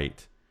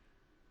right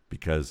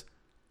because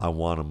I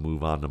want to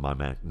move on to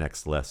my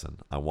next lesson.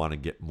 I want to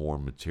get more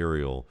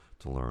material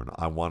to learn.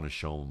 I want to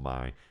show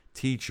my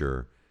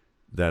teacher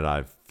that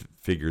I've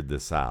figured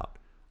this out.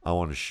 I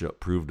want to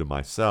prove to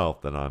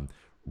myself that I'm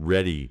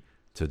ready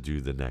to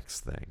do the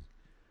next thing.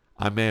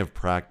 I may have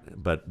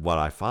practiced, but what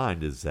I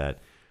find is that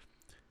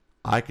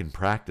I can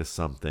practice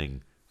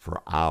something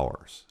for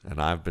hours.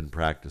 And I've been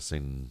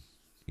practicing,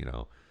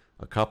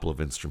 a couple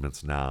of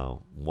instruments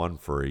now, one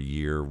for a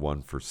year,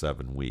 one for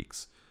 7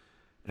 weeks.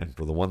 And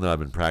for the one that I've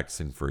been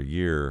practicing for a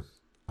year,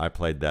 I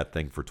played that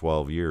thing for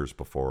 12 years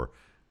before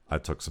I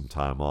took some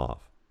time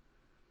off.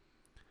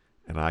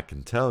 And I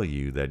can tell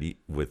you that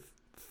with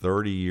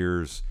 30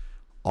 years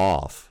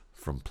off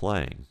from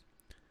playing,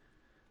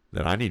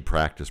 that I need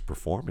practice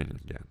performing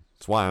again.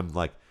 That's why I'm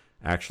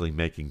actually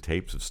making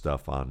tapes of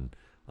stuff on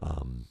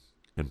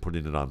and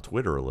putting it on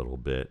Twitter a little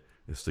bit,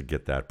 is to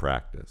get that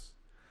practice.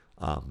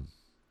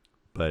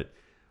 But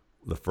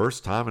the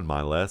first time in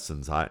my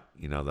lessons, that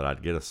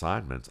I'd get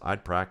assignments,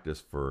 I'd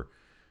practice for,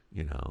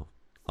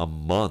 a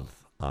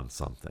month on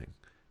something,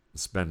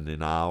 spend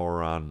an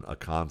hour on a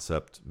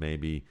concept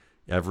maybe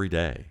every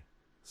day.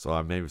 So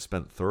I maybe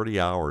spent 30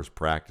 hours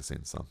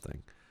practicing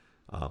something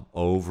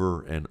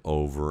over and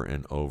over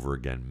and over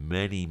again,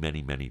 many,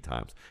 many, many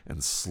times,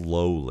 and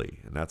slowly.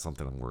 And that's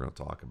something we're going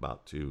to talk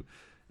about too,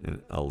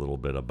 in a little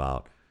bit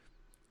about,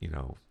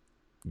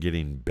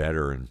 getting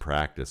better in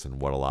practice and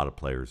what a lot of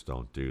players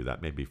don't do.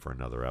 That may be for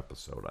another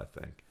episode, I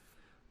think.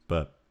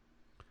 But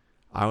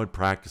I would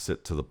practice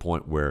it to the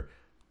point where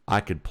I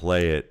could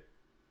play it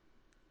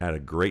at a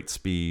great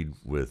speed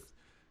with,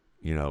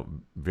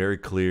 very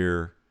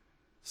clear,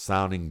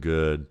 sounding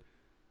good,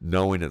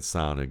 knowing it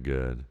sounded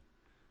good.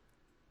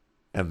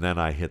 And then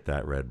I hit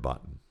that red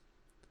button.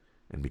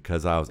 And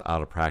because I was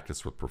out of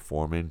practice with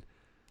performing,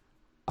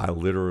 I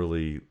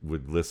literally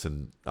would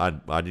listen. I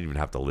didn't even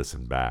have to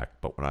listen back.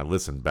 But when I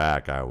listened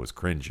back, I was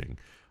cringing.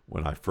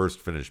 When I first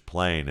finished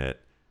playing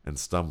it and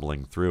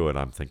stumbling through it,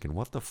 I'm thinking,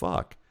 what the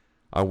fuck?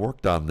 I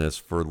worked on this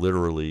for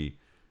literally,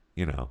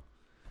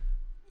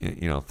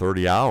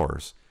 30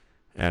 hours.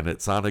 And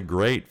it sounded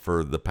great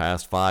for the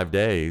past 5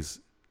 days,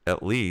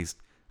 at least.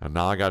 And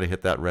now I got to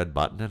hit that red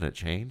button and it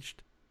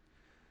changed.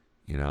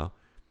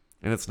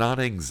 And it's not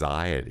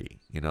anxiety.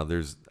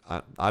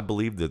 I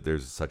believe that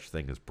there's such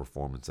thing as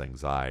performance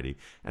anxiety,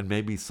 and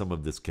maybe some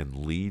of this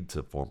can lead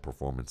to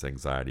performance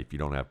anxiety if you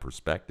don't have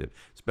perspective,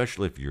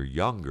 especially if you're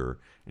younger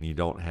and you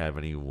don't have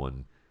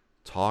anyone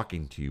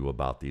talking to you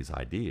about these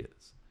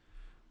ideas.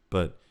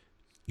 But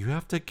you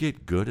have to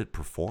get good at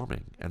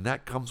performing, and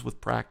that comes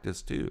with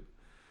practice too.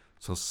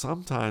 So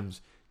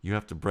sometimes you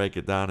have to break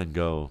it down and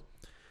go,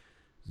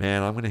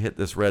 man, I'm going to hit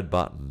this red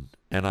button,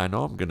 and I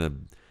know I'm going to,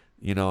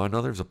 I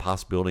know there's a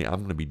possibility I'm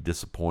going to be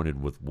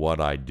disappointed with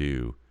what I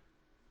do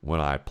when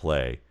I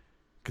play,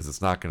 because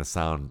it's not going to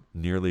sound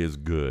nearly as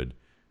good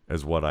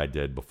as what I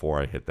did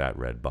before I hit that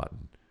red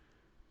button.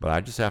 But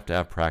I just have to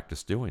have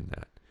practice doing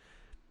that.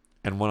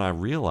 And when I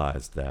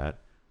realized that,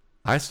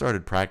 I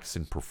started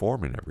practicing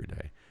performing every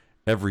day.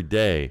 Every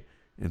day,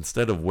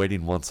 instead of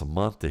waiting once a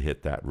month to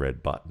hit that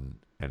red button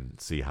and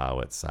see how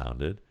it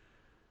sounded,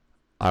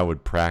 I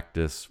would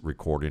practice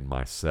recording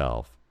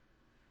myself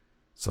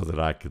so that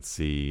I could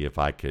see if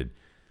I could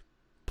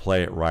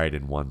play it right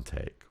in one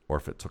take, or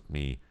if it took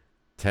me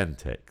 10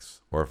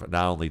 takes, or if it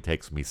now only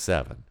takes me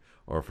 7,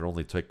 or if it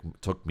only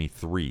took me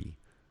 3.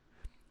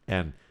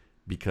 And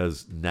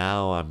because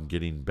now I'm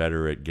getting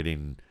better at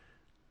getting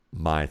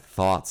my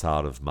thoughts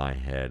out of my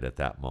head at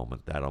that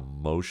moment, that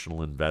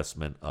emotional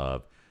investment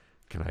of,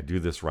 can I do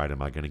this right?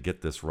 Am I going to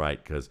get this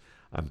right? Because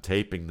I'm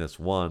taping this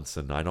once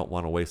and I don't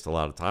want to waste a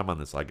lot of time on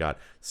this. I got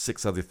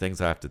 6 other things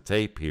I have to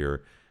tape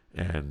here,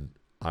 and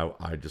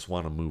I just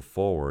want to move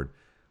forward.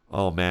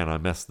 Oh man, I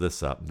messed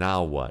this up.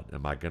 Now what?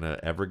 Am I going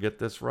to ever get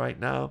this right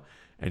now?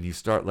 And you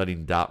start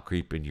letting doubt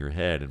creep in your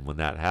head. And when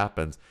that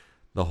happens,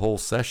 the whole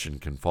session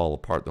can fall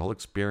apart. The whole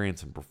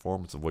experience and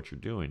performance of what you're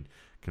doing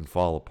can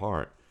fall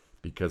apart,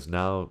 because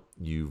now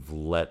you've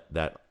let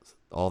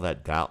all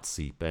that doubt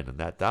seep in. And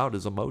that doubt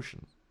is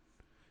emotion.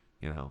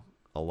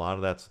 A lot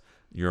of that's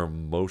your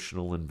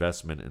emotional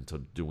investment into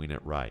doing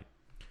it right.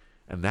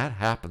 And that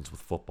happens with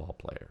football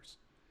players.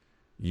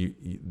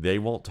 They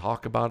won't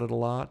talk about it a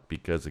lot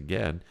because,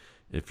 again,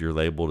 if you're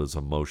labeled as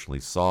emotionally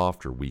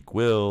soft or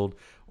weak-willed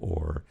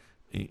or,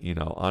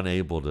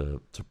 unable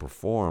to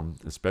perform,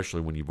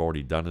 especially when you've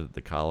already done it at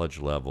the college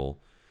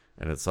level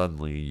and it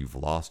suddenly you've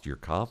lost your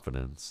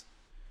confidence,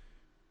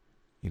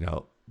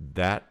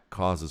 that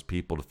causes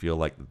people to feel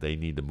like they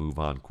need to move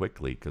on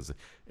quickly, because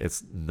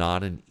it's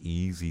not an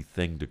easy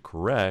thing to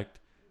correct,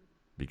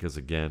 because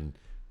again,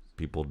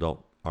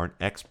 people aren't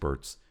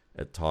experts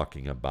at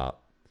talking about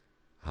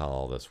how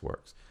all this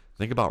works.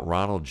 Think about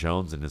Ronald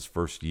Jones in his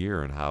first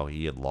year and how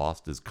he had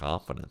lost his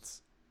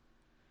confidence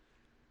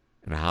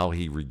and how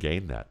he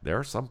regained that. There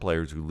are some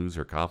players who lose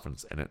their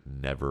confidence and it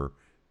never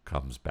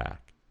comes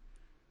back.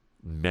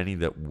 Many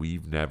that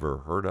we've never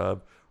heard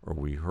of, or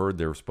we heard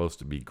there were supposed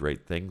to be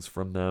great things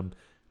from them,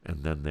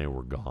 and then they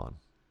were gone.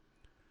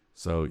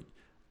 So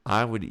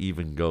I would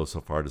even go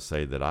so far to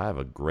say that I have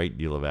a great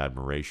deal of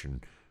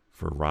admiration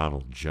for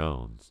Ronald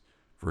Jones,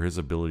 for his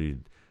ability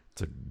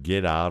to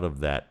get out of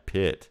that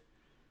pit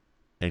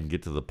and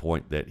get to the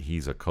point that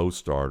he's a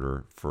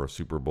co-starter for a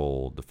Super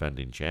Bowl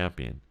defending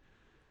champion.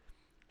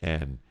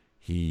 And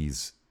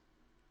he's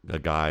a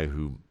guy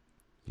who,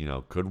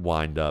 could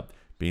wind up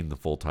being the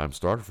full-time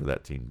starter for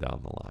that team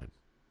down the line.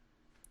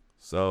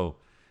 So,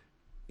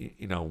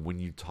 when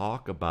you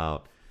talk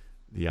about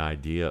the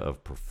idea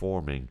of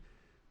performing,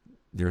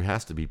 there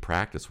has to be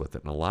practice with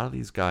it. And a lot of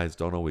these guys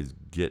don't always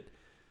get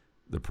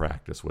the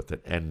practice with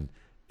it. And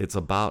it's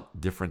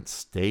about different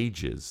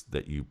stages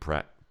that you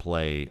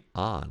play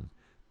on.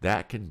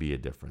 That can be a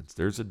difference.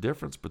 There's a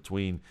difference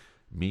between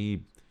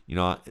me,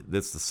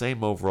 it's the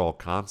same overall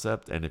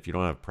concept. And if you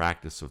don't have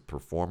practice of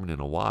performing in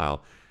a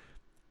while,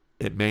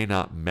 it may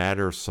not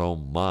matter so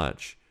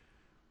much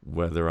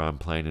whether I'm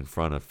playing in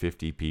front of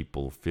 50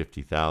 people,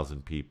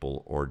 50,000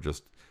 people, or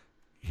just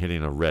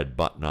hitting a red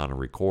button on a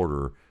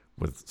recorder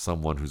with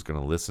someone who's going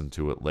to listen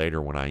to it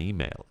later when I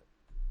email it.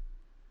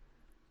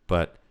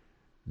 But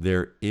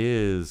there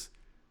is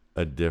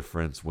a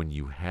difference when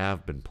you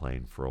have been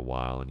playing for a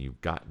while and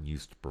you've gotten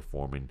used to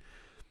performing.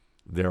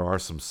 There are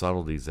some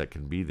subtleties that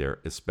can be there,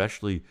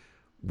 especially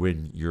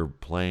when you're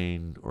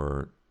playing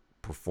or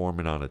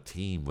performing on a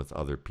team with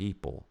other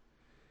people.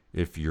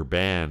 If your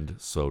band,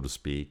 so to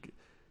speak,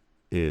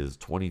 is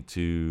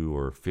 22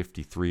 or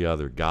 53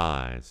 other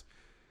guys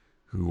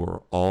who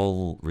are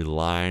all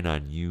relying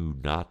on you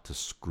not to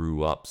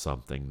screw up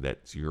something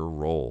that's your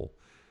role,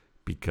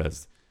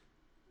 because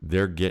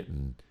they're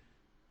getting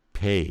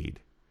paid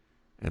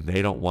and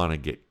they don't want to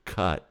get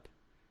cut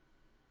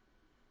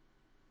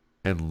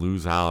and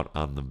lose out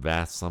on the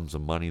vast sums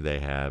of money they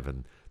have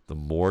and the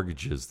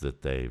mortgages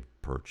that they've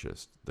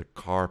purchased, the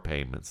car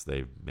payments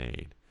they've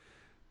made,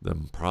 the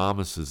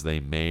promises they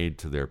made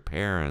to their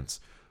parents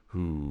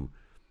who,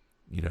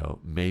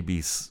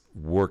 maybe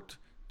worked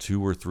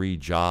 2 or 3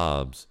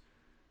 jobs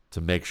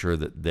to make sure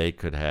that they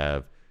could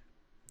have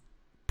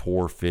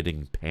poor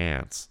fitting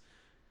pants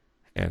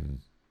and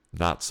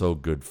not so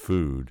good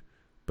food,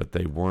 but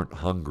they weren't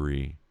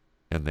hungry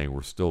and they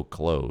were still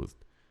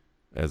clothed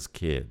as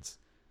kids,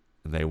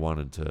 and they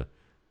wanted to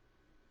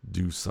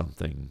do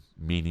something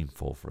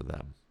meaningful for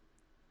them.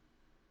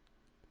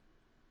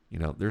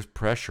 There's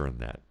pressure in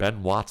that.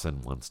 Ben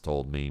Watson once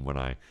told me, when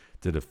I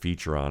did a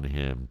feature on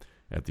him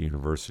at the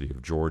University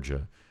of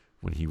Georgia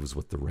when he was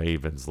with the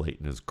Ravens late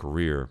in his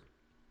career,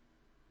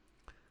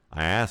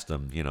 I asked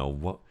him,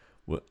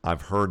 what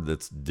I've heard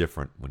that's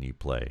different when you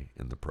play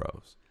in the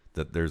pros,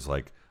 that there's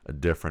like a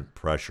different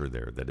pressure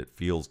there, that it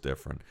feels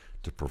different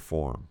to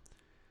perform.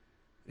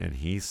 And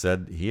he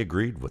said he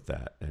agreed with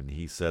that. And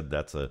he said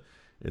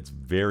it's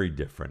very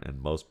different.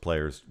 And most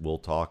players will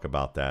talk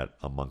about that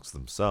amongst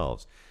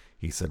themselves.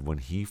 He said when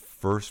he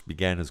first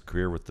began his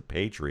career with the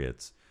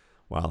Patriots,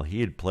 while he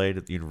had played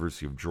at the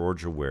University of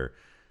Georgia, where,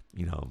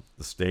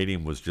 the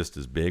stadium was just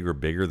as big or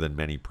bigger than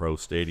many pro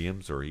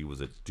stadiums, or he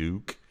was at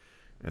Duke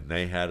and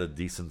they had a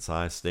decent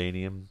sized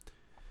stadium,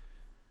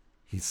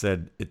 he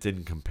said it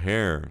didn't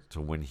compare to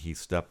when he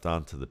stepped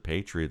onto the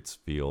Patriots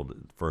field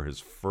for his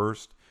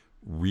first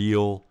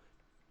real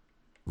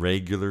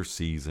regular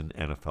season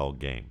NFL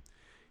game.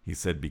 He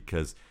said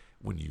because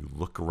when you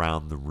look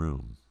around the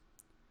room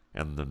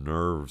and the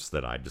nerves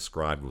that I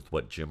described with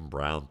what Jim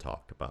Brown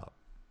talked about,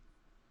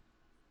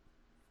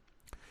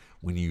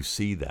 when you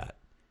see that,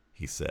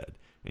 he said,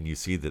 and you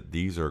see that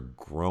these are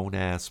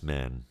grown-ass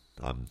men,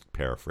 I'm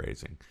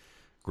paraphrasing,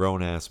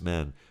 grown-ass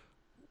men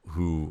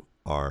who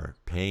are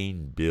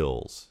paying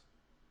bills,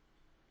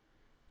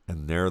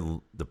 and they're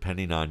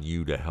depending on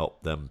you to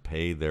help them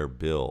pay their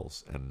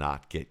bills and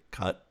not get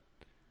cut,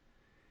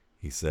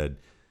 he said,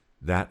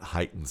 that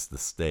heightens the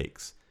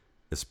stakes,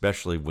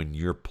 especially when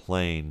you're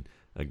playing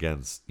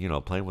against,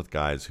 playing with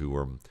guys who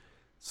are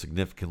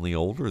significantly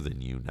older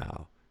than you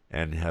now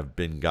and have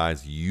been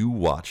guys you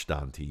watched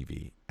on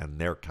TV, and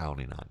they're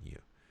counting on you.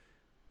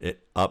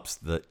 It ups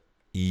the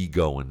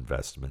ego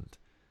investment,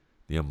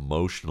 the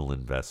emotional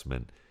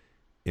investment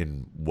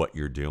in what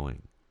you're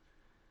doing.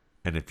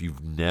 And if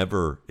you've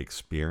never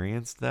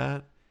experienced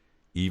that,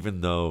 even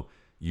though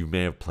you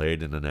may have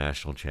played in a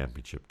national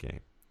championship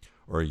game,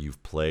 or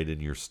you've played in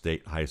your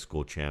state high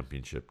school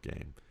championship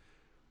game,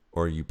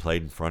 or you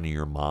played in front of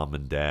your mom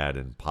and dad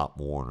in Pop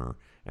Warner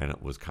and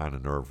it was kind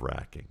of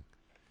nerve-wracking.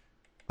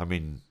 I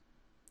mean,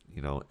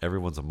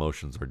 everyone's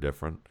emotions are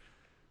different,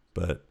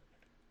 But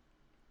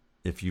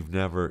if you've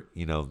never,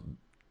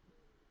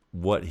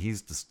 what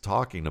he's just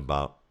talking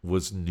about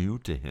was new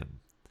to him.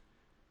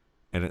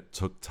 And it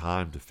took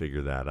time to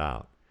figure that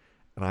out.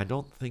 And I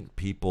don't think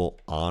people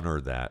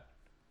honor that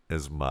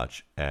as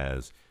much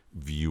as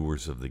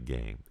viewers of the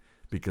game,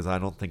 because I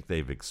don't think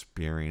they've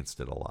experienced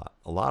it a lot.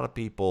 A lot of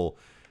people,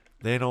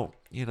 they don't,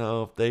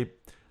 if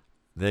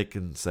they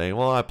can say,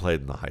 well, I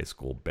played in the high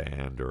school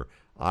band, or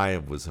I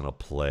was in a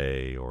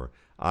play, or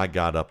I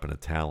got up in a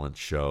talent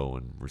show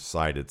and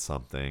recited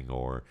something,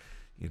 or,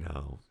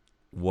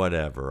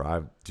 whatever.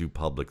 I do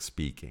public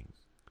speaking.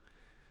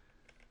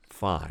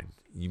 Fine.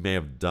 You may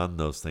have done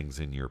those things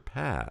in your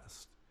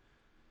past.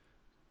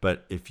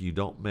 But if you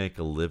don't make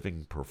a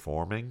living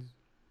performing,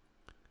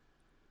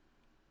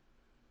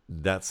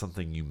 that's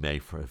something you may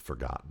have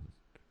forgotten.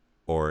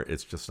 Or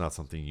it's just not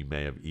something you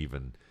may have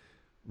even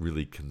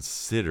really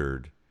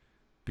considered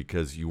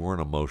because you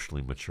weren't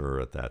emotionally mature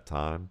at that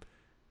time.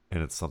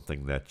 And it's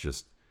something that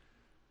just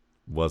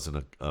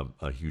wasn't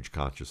a huge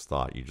conscious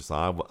thought. You just,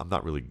 I'm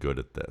not really good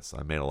at this.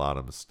 I made a lot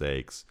of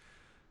mistakes.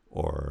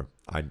 Or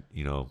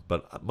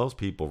but most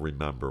people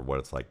remember what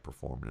it's like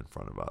performing in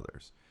front of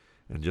others.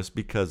 And just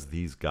because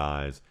these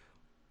guys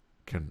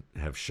can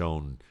have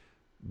shown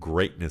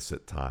greatness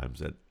at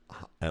times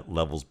at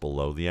levels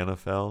below the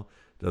NFL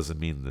doesn't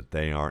mean that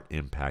they aren't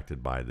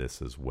impacted by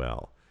this as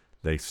well.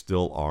 They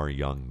still are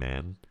young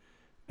men,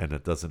 and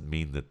it doesn't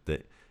mean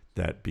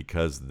that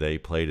because they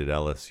played at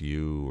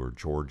LSU or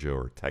Georgia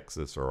or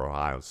Texas or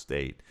Ohio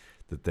State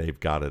that they've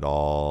got it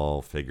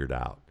all figured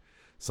out.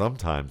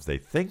 Sometimes they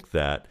think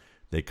that,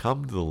 they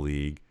come to the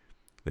league,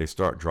 they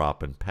start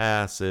dropping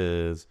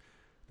passes,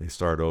 they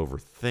start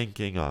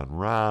overthinking on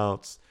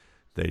routes,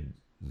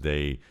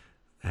 they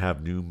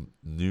have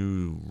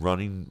new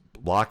running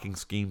blocking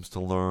schemes to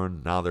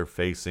learn. Now they're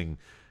facing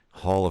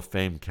Hall of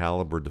Fame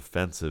caliber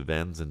defensive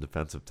ends and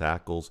defensive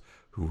tackles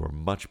who are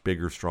much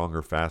bigger,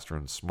 stronger, faster,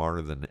 and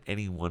smarter than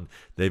anyone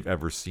they've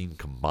ever seen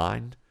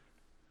combined.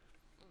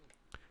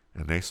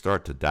 And they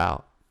start to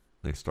doubt.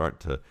 They start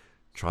to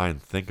try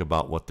and think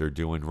about what they're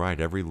doing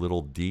right. Every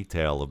little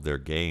detail of their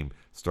game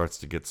starts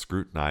to get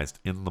scrutinized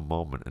in the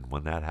moment. And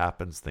when that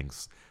happens,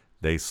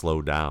 they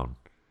slow down.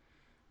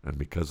 And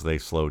because they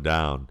slow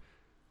down,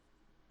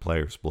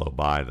 players blow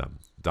by them,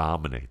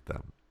 dominate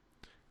them.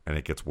 And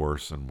it gets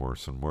worse and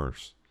worse and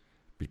worse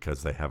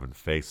because they haven't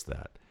faced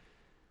that.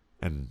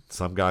 And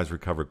some guys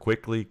recover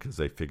quickly because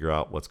they figure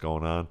out what's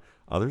going on.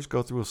 Others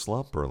go through a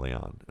slump early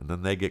on, and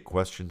then they get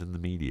questioned in the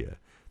media.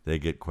 They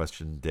get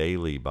questioned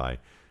daily by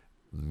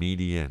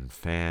media and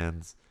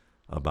fans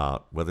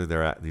about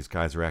whether these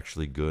guys are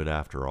actually good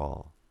after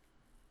all.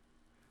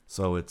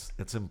 So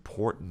it's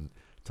important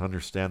to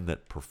understand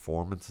that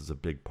performance is a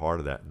big part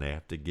of that, and they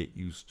have to get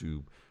used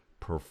to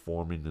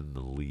performing in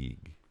the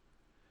league.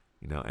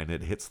 And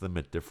it hits them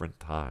at different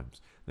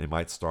times. They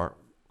might start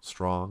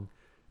strong,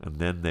 and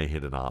then they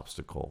hit an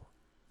obstacle,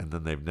 and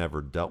then they've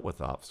never dealt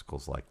with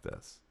obstacles like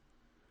this.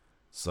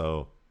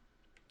 So,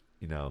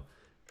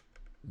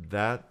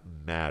 that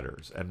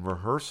matters. And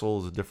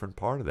rehearsal is a different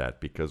part of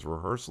that, because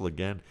rehearsal,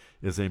 again,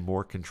 is a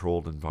more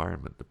controlled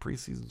environment. The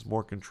preseason's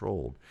more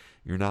controlled.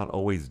 You're not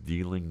always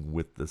dealing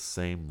with the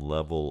same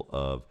level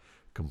of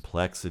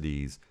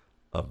complexities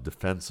of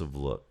defensive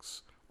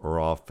looks or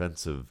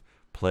offensive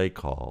play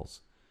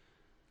calls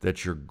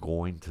that you're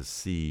going to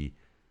see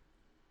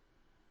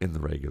in the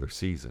regular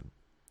season.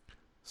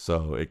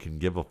 So it can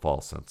give a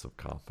false sense of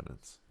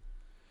confidence.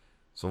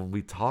 So when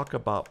we talk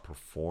about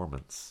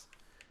performance,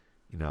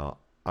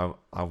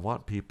 I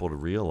want people to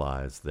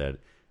realize that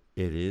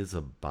it is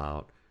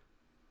about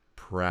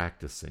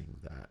practicing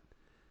that.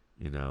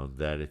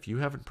 That if you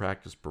haven't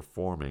practiced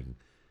performing,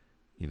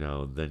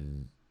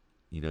 then,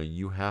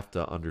 you have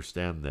to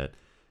understand that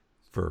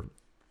for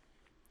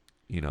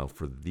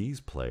these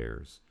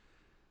players,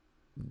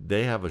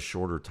 they have a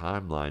shorter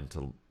timeline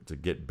to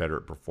get better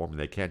at performing.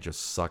 They can't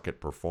just suck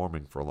at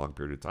performing for a long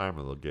period of time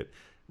or they'll get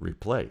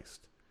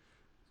replaced.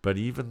 But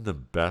even the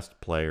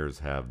best players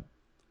have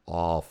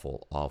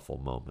awful, awful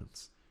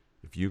moments.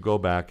 If you go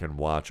back and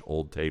watch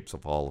old tapes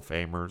of Hall of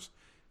Famers,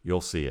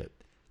 you'll see it.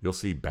 You'll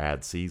see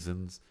bad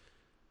seasons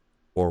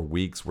or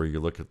weeks where you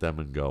look at them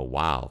and go,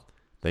 wow,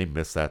 they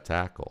missed that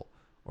tackle,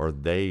 or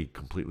they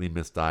completely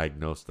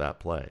misdiagnosed that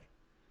play.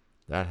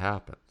 That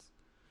happens.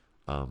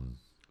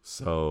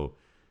 So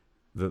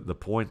the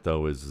point,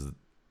 though, is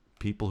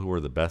people who are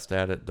the best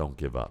at it don't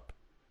give up.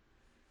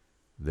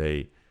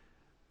 They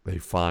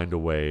find a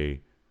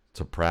way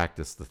to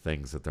practice the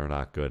things that they're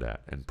not good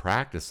at. And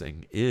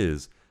practicing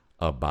is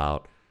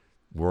about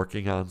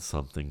working on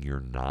something you're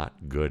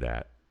not good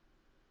at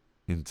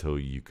until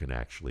you can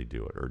actually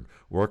do it, or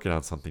working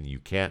on something you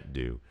can't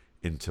do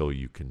until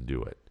you can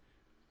do it.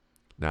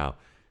 Now,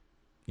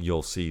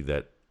 you'll see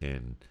that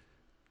in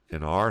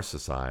our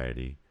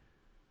society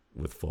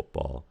with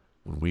football,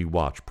 when we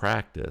watch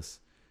practice,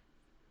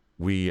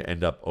 we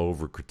end up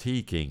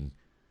over-critiquing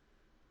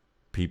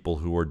people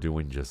who are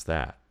doing just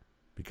that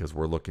because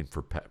we're looking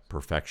for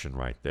perfection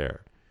right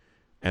there.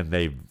 And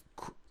they've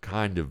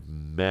kind of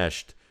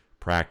meshed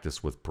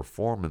practice with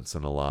performance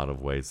in a lot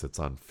of ways that's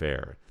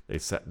unfair. They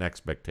set an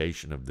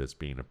expectation of this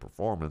being a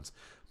performance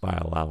by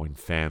allowing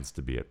fans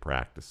to be at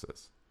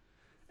practices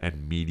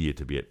and media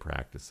to be at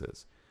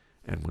practices.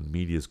 And when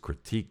media's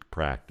critique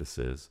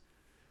practices,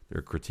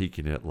 they're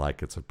critiquing it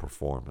like it's a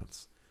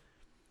performance.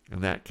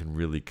 And that can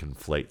really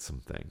conflate some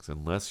things.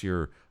 Unless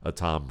you're a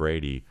Tom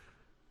Brady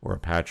or a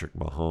Patrick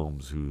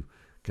Mahomes who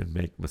can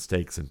make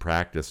mistakes in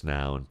practice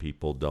now and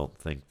people don't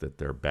think that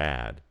they're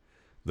bad.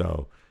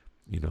 Though,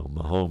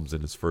 Mahomes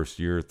in his first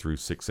year threw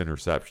 6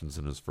 interceptions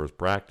in his first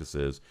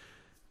practices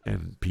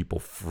and people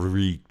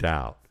freaked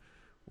out.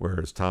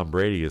 Whereas Tom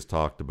Brady has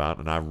talked about,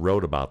 and I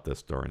wrote about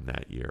this during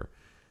that year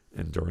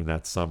and during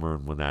that summer,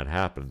 and when that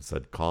happened,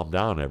 said, calm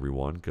down,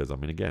 everyone. Because,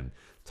 again,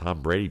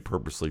 Tom Brady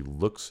purposely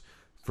looks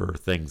for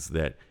things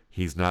that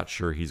he's not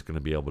sure he's going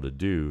to be able to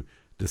do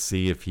to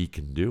see if he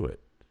can do it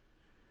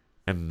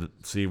and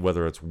see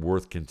whether it's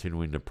worth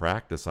continuing to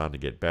practice on to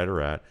get better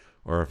at,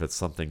 or if it's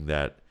something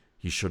that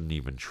he shouldn't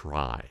even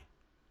try.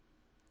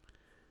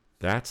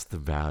 That's the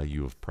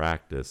value of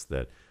practice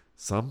that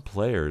some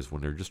players,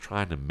 when they're just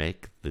trying to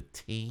make the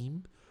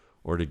team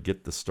or to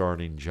get the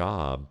starting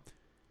job,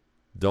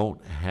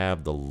 don't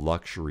have the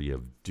luxury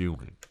of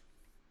doing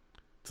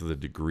to the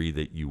degree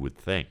that you would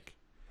think.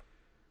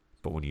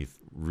 But when you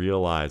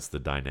realize the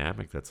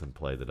dynamic that's in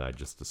play that I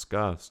just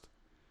discussed,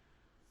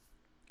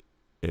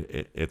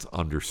 it's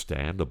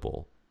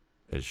understandable,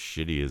 as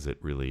shitty as it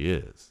really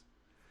is.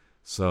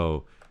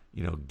 So,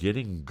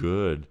 getting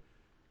good,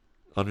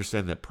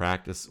 understand that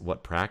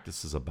what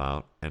practice is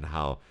about, and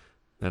how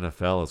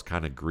NFL has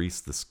kind of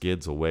greased the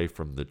skids away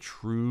from the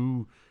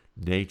true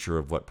nature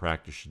of what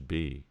practice should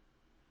be.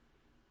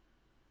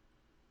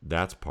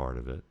 That's part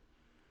of it.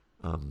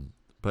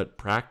 But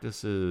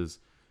practice is,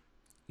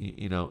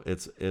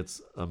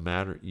 it's a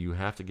matter, you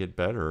have to get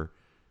better.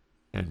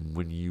 And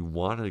when you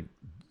want to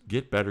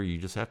get better, you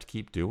just have to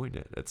keep doing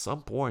it. At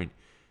some point,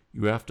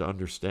 you have to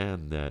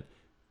understand that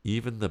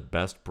even the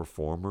best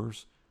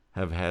performers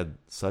have had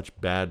such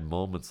bad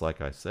moments,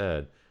 like I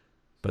said,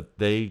 but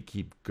they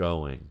keep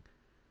going.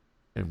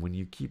 And when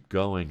you keep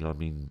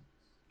going,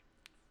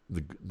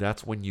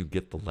 that's when you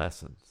get the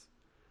lessons.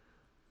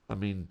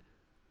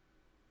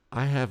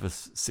 I have a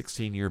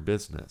 16-year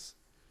business,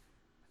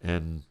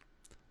 and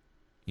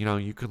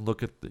you can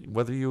look at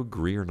whether you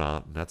agree or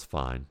not, and that's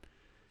fine.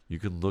 You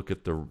can look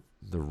at the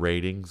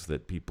ratings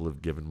that people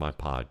have given my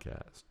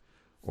podcast,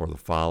 or the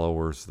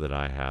followers that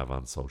I have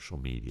on social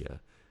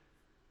media,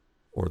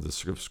 or the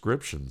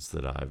subscriptions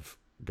that I've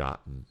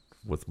gotten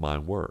with my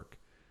work.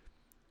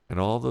 And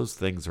all those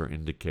things are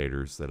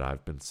indicators that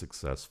I've been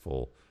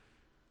successful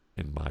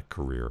in my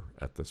career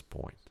at this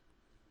point.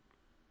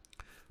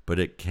 But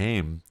it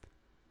came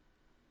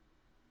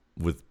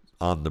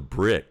on the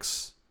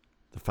bricks.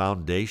 The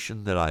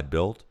foundation that I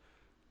built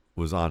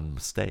was on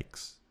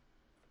mistakes.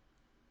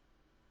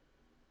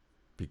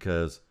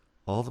 Because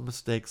all the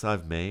mistakes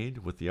I've made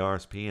with the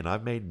RSP, and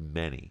I've made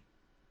many,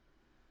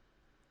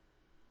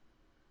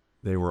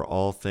 they were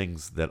all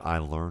things that I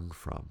learned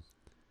from.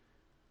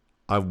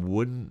 I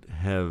wouldn't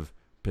have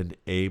been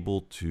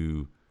able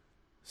to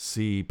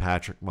see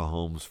Patrick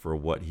Mahomes for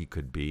what he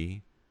could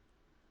be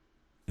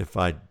if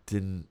I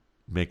didn't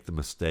make the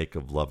mistake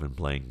of loving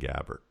Blaine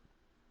Gabbert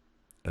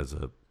as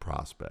a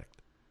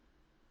prospect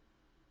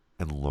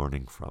and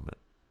learning from it.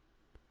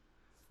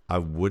 I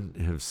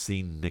wouldn't have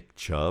seen Nick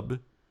Chubb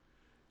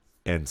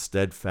and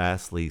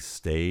steadfastly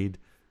stayed,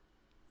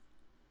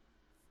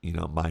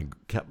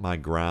 kept my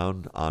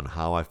ground on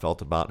how I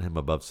felt about him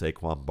above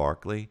Saquon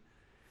Barkley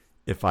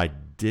if I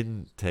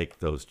didn't take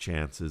those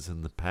chances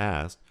in the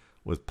past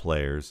with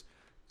players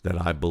that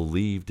I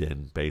believed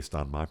in based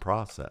on my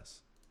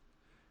process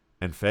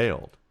and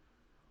failed.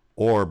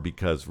 Or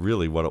because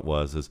really what it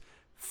was is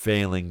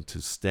failing to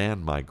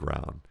stand my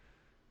ground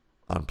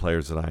on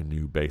players that I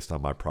knew based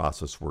on my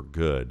process were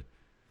good,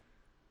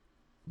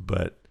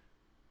 but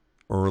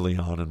early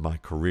on in my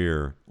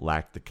career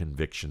lacked the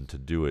conviction to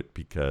do it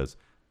because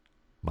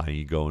my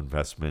ego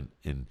investment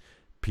in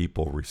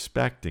people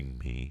respecting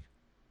me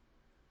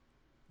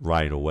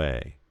right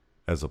away,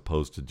 as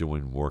opposed to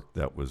doing work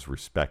that was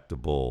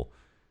respectable,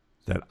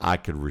 that I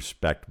could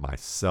respect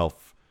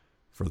myself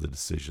for the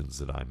decisions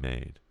that I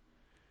made.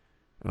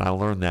 And I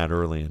learned that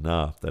early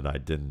enough that I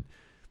didn't,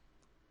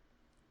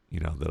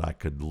 that I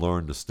could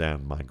learn to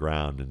stand my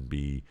ground and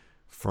be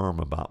firm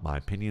about my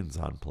opinions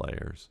on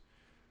players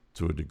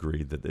to a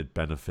degree that it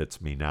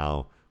benefits me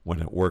now when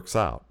it works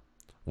out.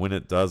 When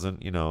it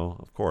doesn't,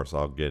 of course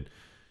I'll get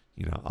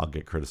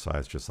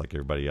criticized just like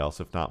everybody else,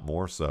 if not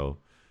more so,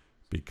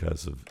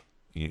 because of,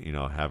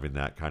 having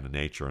that kind of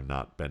nature and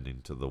not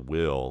bending to the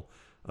will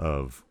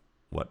of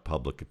what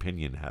public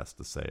opinion has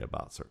to say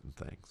about certain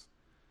things.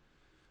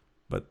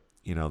 But,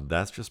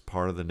 that's just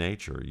part of the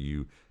nature.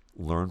 You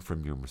learn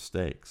from your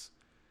mistakes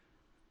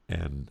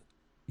and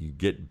you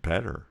get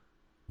better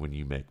when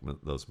you make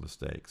those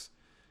mistakes.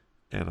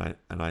 And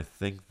I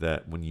think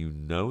that when you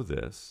know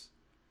this,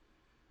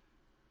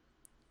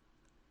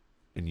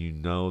 and you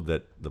know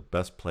that the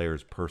best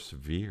players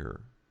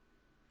persevere,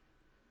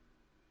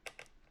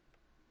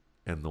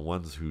 And the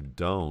ones who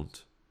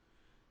don't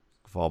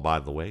fall by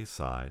the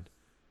wayside,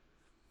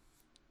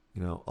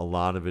 a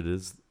lot of it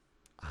is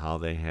how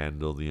they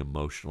handle the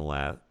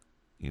emotional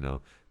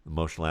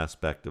emotional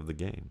aspect of the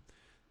game,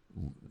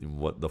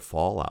 what the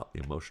fallout,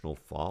 the emotional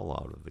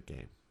fallout of the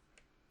game.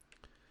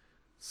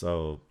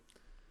 So,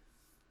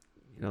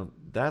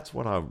 that's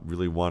what I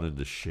really wanted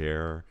to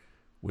share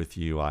with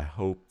you. I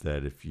hope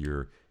that if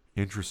you're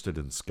interested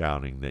in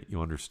scouting, that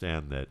you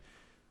understand that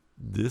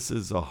this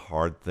is a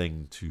hard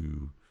thing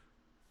to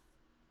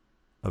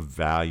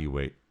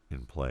evaluate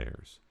in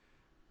players,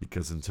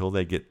 because until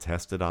they get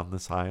tested on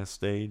this highest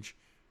stage,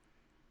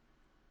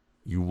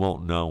 you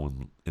won't know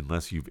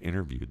unless you've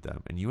interviewed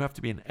them. And you have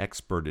to be an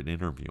expert at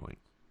interviewing.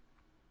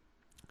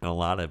 And a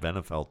lot of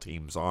NFL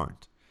teams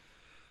aren't.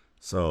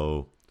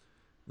 So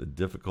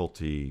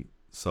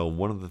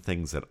one of the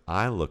things that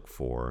I look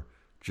for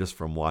just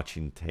from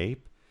watching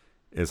tape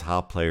is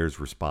how players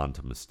respond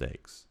to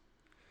mistakes.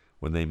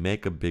 When they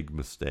make a big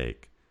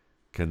mistake,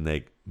 can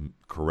they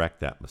correct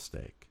that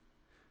mistake?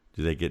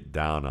 Do they get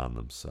down on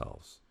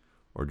themselves?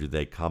 Or do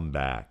they come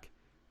back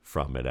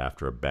from it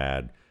after a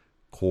bad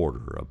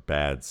quarter, a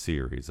bad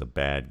series, a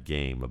bad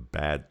game, a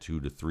bad 2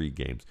 to 3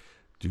 games?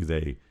 Do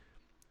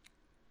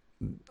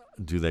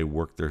they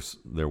work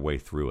their way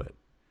through it?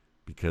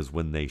 Because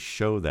when they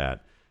show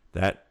that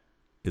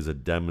is a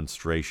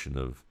demonstration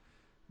of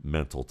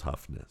mental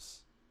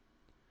toughness.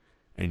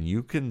 And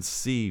you can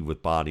see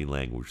with body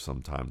language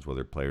sometimes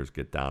whether players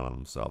get down on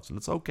themselves. And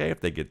it's okay if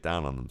they get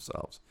down on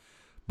themselves.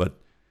 But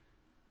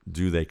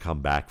do they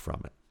come back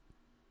from it?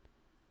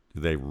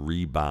 Do they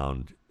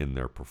rebound in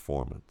their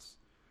performance?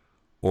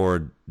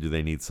 Or do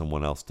they need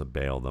someone else to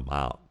bail them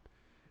out?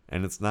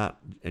 And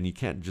you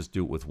can't just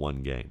do it with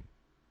one game.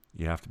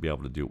 You have to be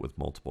able to do it with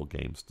multiple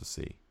games to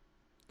see.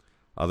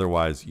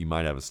 Otherwise, you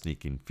might have a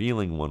sneaking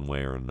feeling one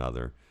way or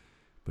another,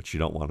 but you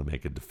don't want to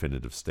make a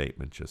definitive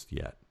statement just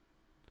yet.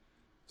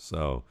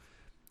 So,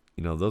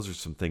 those are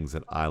some things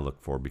that I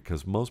look for,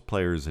 because most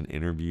players in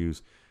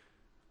interviews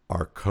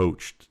are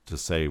coached to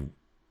say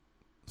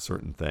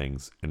certain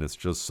things, and it's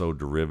just so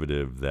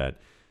derivative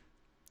that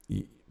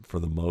for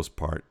the most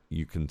part,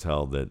 you can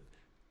tell that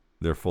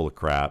they're full of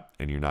crap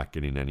and you're not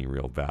getting any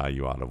real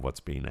value out of what's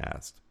being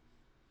asked.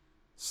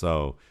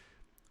 So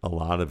a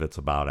lot of it's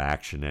about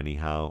action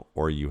anyhow,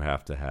 or you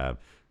have to have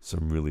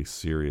some really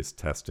serious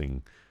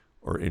testing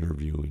or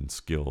interviewing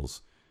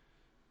skills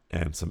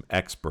and some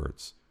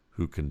experts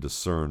who can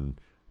discern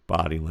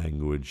body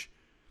language,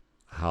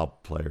 how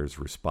players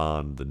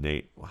respond,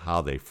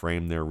 how they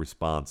frame their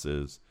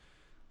responses.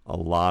 A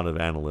lot of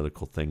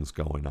analytical things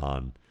going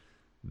on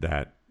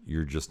that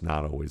you're just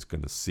not always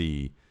going to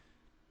see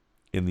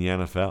in the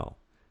NFL.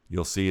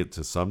 You'll see it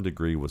to some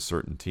degree with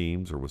certain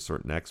teams or with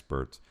certain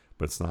experts,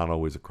 but it's not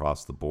always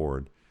across the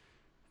board,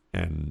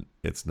 and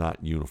it's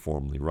not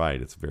uniformly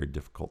right. It's a very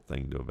difficult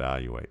thing to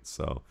evaluate.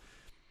 So,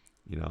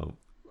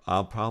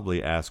 I'll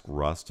probably ask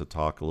Russ to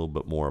talk a little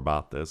bit more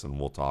about this, and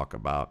we'll talk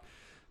about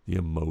the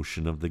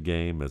emotion of the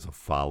game as a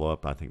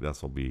follow-up. I think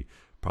this will be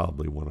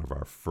probably one of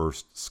our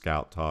first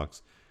scout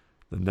talks.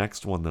 The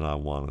next one that I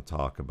want to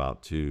talk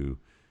about too,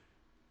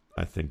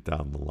 I think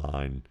down the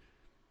line,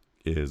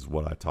 is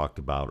what I talked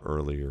about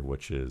earlier,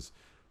 which is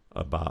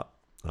about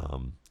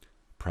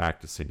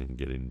practicing and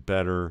getting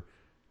better,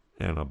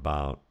 and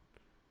about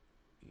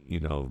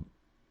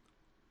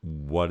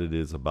what it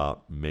is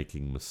about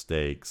making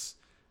mistakes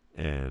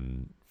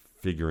and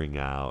figuring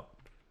out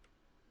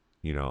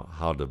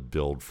how to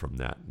build from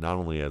that, not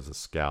only as a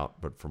scout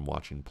but from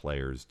watching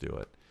players do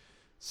it.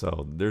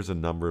 So there's a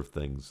number of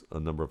things, a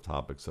number of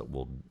topics that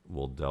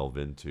we'll delve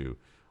into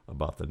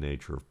about the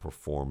nature of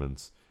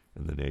performance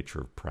and the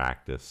nature of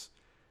practice,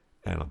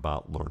 and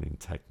about learning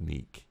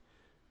technique,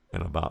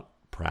 and about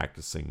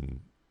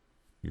practicing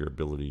your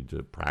ability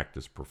to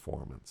practice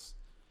performance.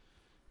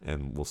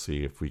 And we'll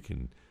see if we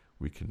can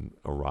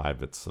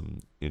arrive at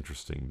some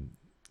interesting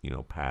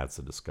paths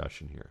of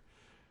discussion here.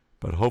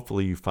 But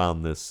hopefully you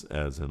found this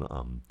as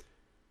an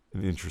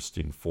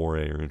interesting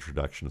foray or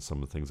introduction to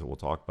some of the things that we'll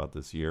talk about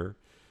this year.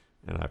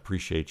 And I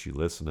appreciate you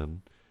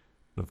listening.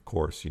 And of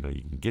course, you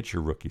can get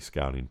your rookie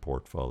scouting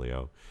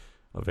portfolio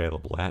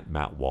available at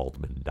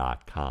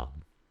mattwaldman.com.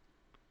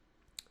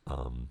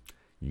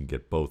 You can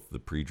get both the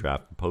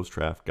pre-draft and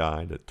post-draft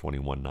guide at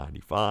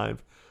 $21.95,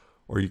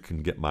 or you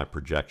can get my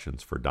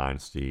projections for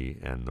Dynasty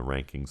and the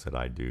rankings that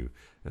I do,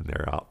 and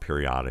they're out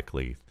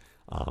periodically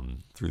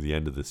through the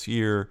end of this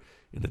year,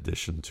 in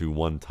addition to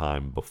one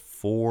time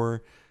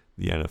before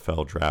the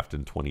NFL draft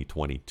in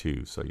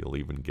 2022. So you'll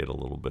even get a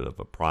little bit of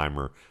a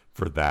primer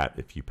for that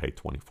if you pay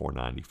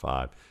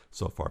 $24.95.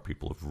 So far,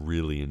 people have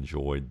really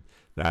enjoyed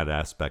that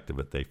aspect of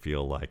it. They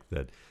feel like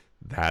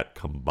that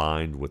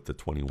combined with the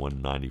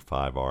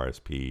 $21.95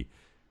 RSP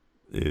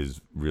is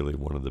really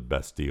one of the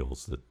best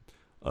deals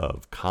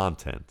of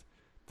content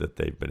that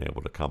they've been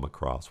able to come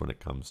across when it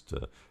comes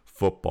to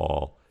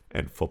football,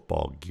 and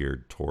football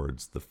geared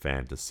towards the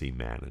fantasy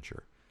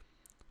manager.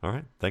 All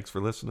right, thanks for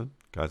listening.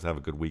 Guys, have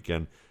a good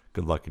weekend.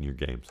 Good luck in your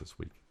games this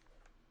week.